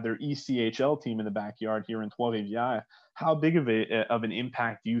even going to have their ECHL team in the backyard here in Trois-Rivières. How big of an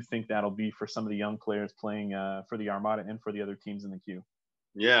impact do you think that'll be for some of the young players playing for the Armada and for the other teams in the Q?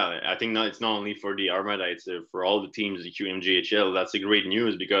 Yeah, I think it's not only for the Armada, it's for all the teams, the QMJHL. That's a great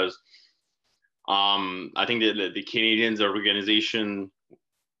news, because I think that the Canadiens organization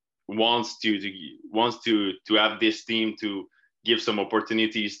wants to have this team to give some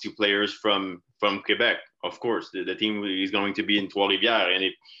opportunities to players from Quebec. Of course, the team is going to be in Trois-Rivières,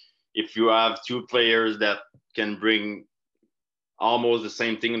 and if you have 2 players that can bring almost the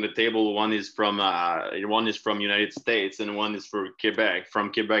same thing on the table, one is from United States and one is for Quebec.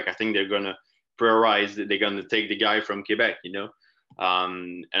 From Quebec, I think they're gonna prioritize. They're gonna take the guy from Quebec,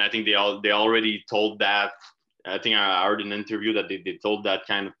 and I think they already told that. I think I heard an interview that they told that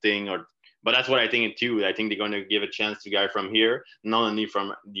kind of thing, but that's what I think too. I think they're going to give a chance to a guy from here, not only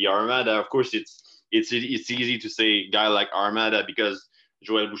from the Armada. Of course, it's easy to say guy like Armada because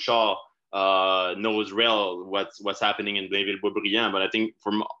Joël Bouchard knows well what's happening in Blainville-Boisbriand. But I think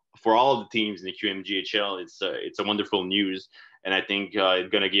for all the teams in the QMJHL, it's a wonderful news, and I think it's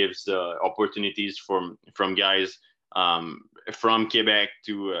going to give opportunities from guys from Quebec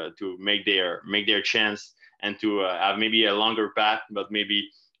to make their chance, and to have maybe a longer path, but maybe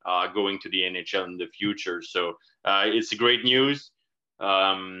going to the NHL in the future. So it's a great news.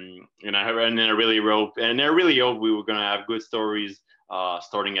 And I really hope we were going to have good stories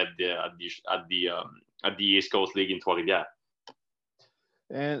starting at the East Coast League in Trois-Rivières.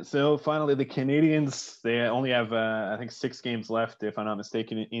 And so finally, the Canadians, they only have, I think, 6 games left, if I'm not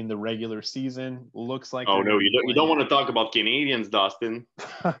mistaken, in the regular season. Looks like. Oh, no, you don't want to talk about Canadians, Dustin.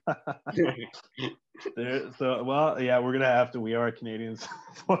 Well, yeah, we're going to have to. We are Canadians.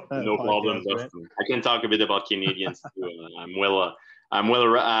 No problem, Dustin. Right? I can talk a bit about Canadians too.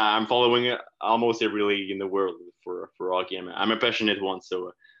 I'm following almost every league in the world for hockey. I'm a passionate one,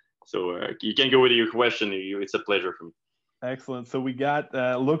 so you can go with your question. It's a pleasure for me. Excellent. So we got,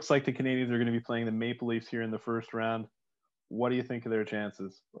 looks like the Canadians are going to be playing the Maple Leafs here in the first round. What do you think of their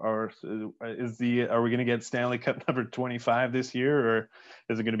chances? Are we going to get Stanley Cup number 25 this year, or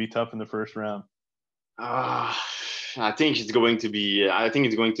is it going to be tough in the first round? I think it's going to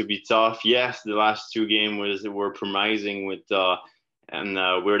be tough. Yes, the last 2 games were promising with and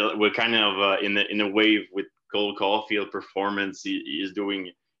we're kind of in a wave with Cole Caufield performance. He is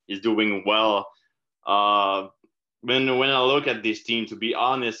doing well. When I look at this team, to be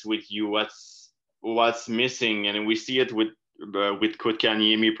honest with you, what's missing, and we see it with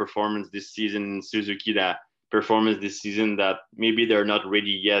Kotkaniemi performance this season, Suzuki that performance this season, that maybe they're not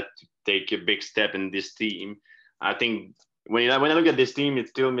ready yet to take a big step in this team. I think when I look at this team, it's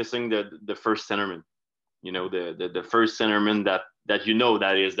still missing the first centerman. You know, the first centerman that that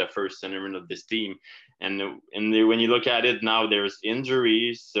is the first centerman of this team. And when you look at it now, there's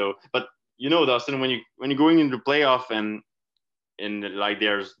injuries. So, but you know, Dustin, when you're going into the playoff and like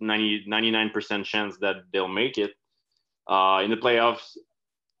there's 99% chance that they'll make it in the playoffs,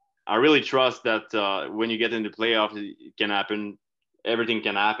 I really trust that when you get into playoffs, it can happen. Everything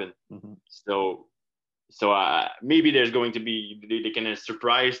can happen. Mm-hmm. So maybe there's going to be they can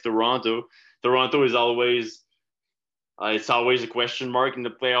surprise Toronto. Toronto is always it's always a question mark in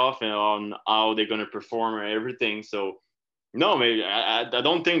the playoff and on how they're going to perform or everything. So no, maybe I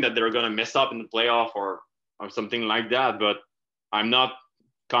don't think that they're going to mess up in the playoff or something like that. But I'm not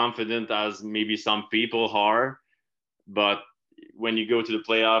confident as maybe some people are. But when you go to the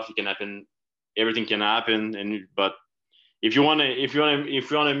playoff, it can happen. Everything can happen. But if you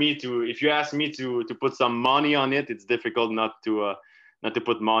ask me to put some money on it, it's difficult not to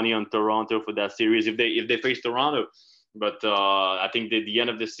put money on Toronto for that series if they face Toronto. But I think the end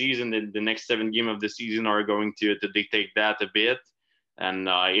of the season, the next 7 games of the season are going to dictate that a bit. And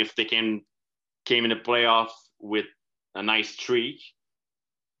if they came in the playoff with a nice streak,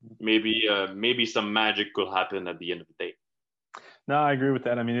 maybe some magic could happen at the end of the day. No, I agree with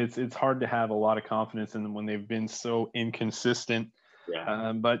that. I mean, it's hard to have a lot of confidence in them when they've been so inconsistent.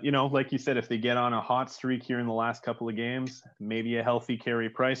 Yeah. But you know, like you said, if they get on a hot streak here in the last couple of games, maybe a healthy Carey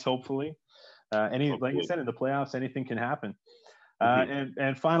Price, hopefully. Like you said, in the playoffs, anything can happen.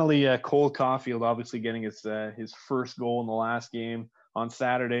 And finally, Cole Caufield obviously getting his first goal in the last game on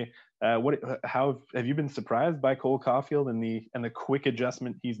Saturday. How have you been surprised by Cole Caufield and the quick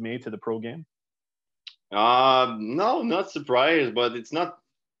adjustment he's made to the pro game? No, not surprised, but it's not.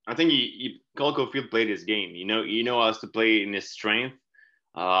 I think Cole Caufield played his game. You know how to play in his strength.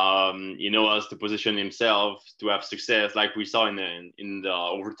 He knows how to position himself to have success, like we saw in the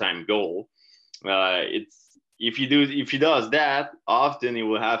overtime goal. If he does that often, he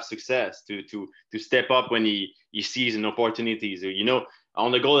will have success to step up when he sees an opportunity. So, you know,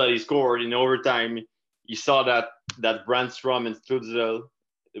 on the goal that he scored in overtime, you saw that Brandstrom and Stutzel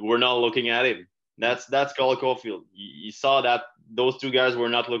were not looking at him. That's Cole Caufield. You saw that those 2 guys were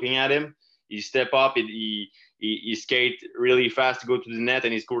not looking at him. He step up, he skate really fast to go to the net,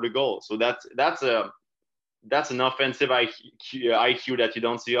 and he scored a goal. So that's an offensive IQ that you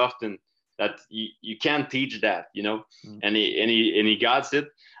don't see often. That you can't teach that, you know. And he got it,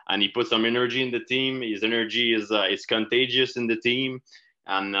 and he put some energy in the team. His energy is contagious in the team,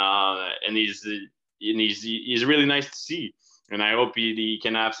 and he's really nice to see. And I hope he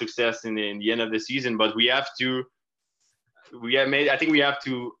can have success in the end of the season. But I think we have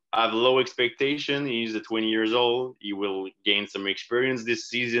to have low expectation. He's 20 years old. He will gain some experience this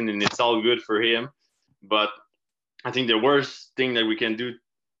season, and it's all good for him. But I think the worst thing that we can do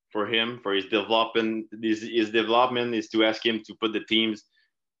for him, for his development, is to ask him to put the teams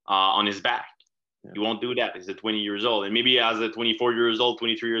on his back. Yeah. He won't do that. He's 20 years old, and maybe as a 24 years old,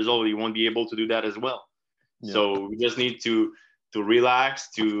 23 years old, he won't be able to do that as well. Yeah. So we just need to relax,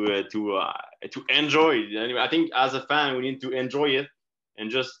 to enjoy. I think as a fan, we need to enjoy it and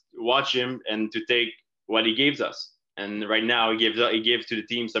just watch him and to take what he gives us. And right now, he gives to the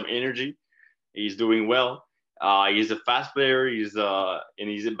team some energy. He's doing well. He's a fast player.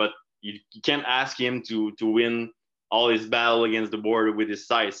 But you can't ask him to win all his battle against the board with his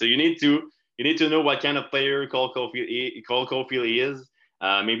size. So you need to you need to know what kind of player Cole Caufield is,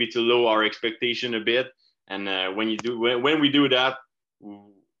 maybe to lower our expectation a bit. And when we do that,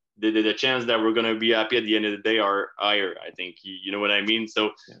 the chance that we're gonna be happy at the end of the day are higher. I think you know what I mean.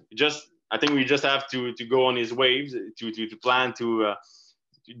 So I think we just have to go on his waves, to plan to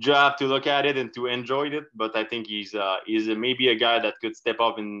draft, to look at it and to enjoy it. But I think he's maybe a guy that could step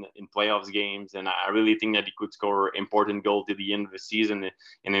up in playoffs games, and I really think that he could score important goal to the end of the season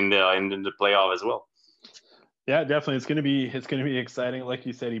and in the playoff as well. Yeah, definitely. It's gonna be exciting. Like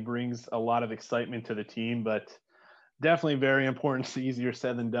you said, he brings a lot of excitement to the team, but definitely very important. It's easier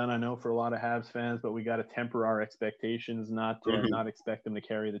said than done, I know, for a lot of Habs fans, but we got to temper our expectations, not expect them to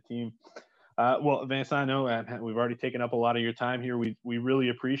carry the team. Well, Vincent, I know we've already taken up a lot of your time here. We really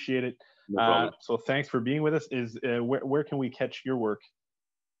appreciate it. No so thanks for being with us. Where can we catch your work?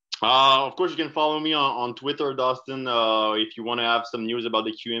 Of course, you can follow me on Twitter, Dustin. If you want to have some news about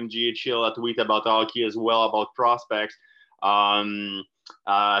the QMJHL, I tweet about hockey as well, about prospects.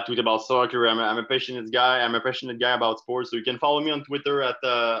 I tweet about soccer. I'm a passionate guy. I'm a passionate guy about sports. So you can follow me on Twitter at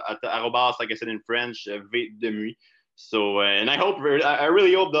arrobas, like I said in French, Vincent Demuy. So and I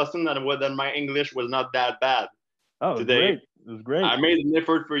really hope, Dustin, that my English was not that bad today. Great. It was great. I made an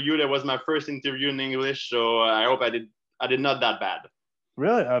effort for you. That was my first interview in English, so I hope I did not that bad.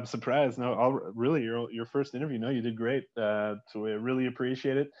 Really, I'm surprised. No, really, your first interview. No, you did great. So we really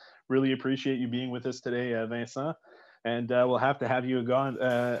appreciate it. Really appreciate you being with us today, Vincent. And we'll have to have you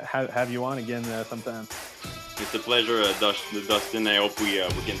have you on again sometime. It's a pleasure, Dustin. I hope we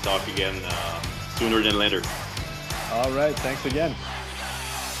can talk again sooner than later. All right. Thanks again.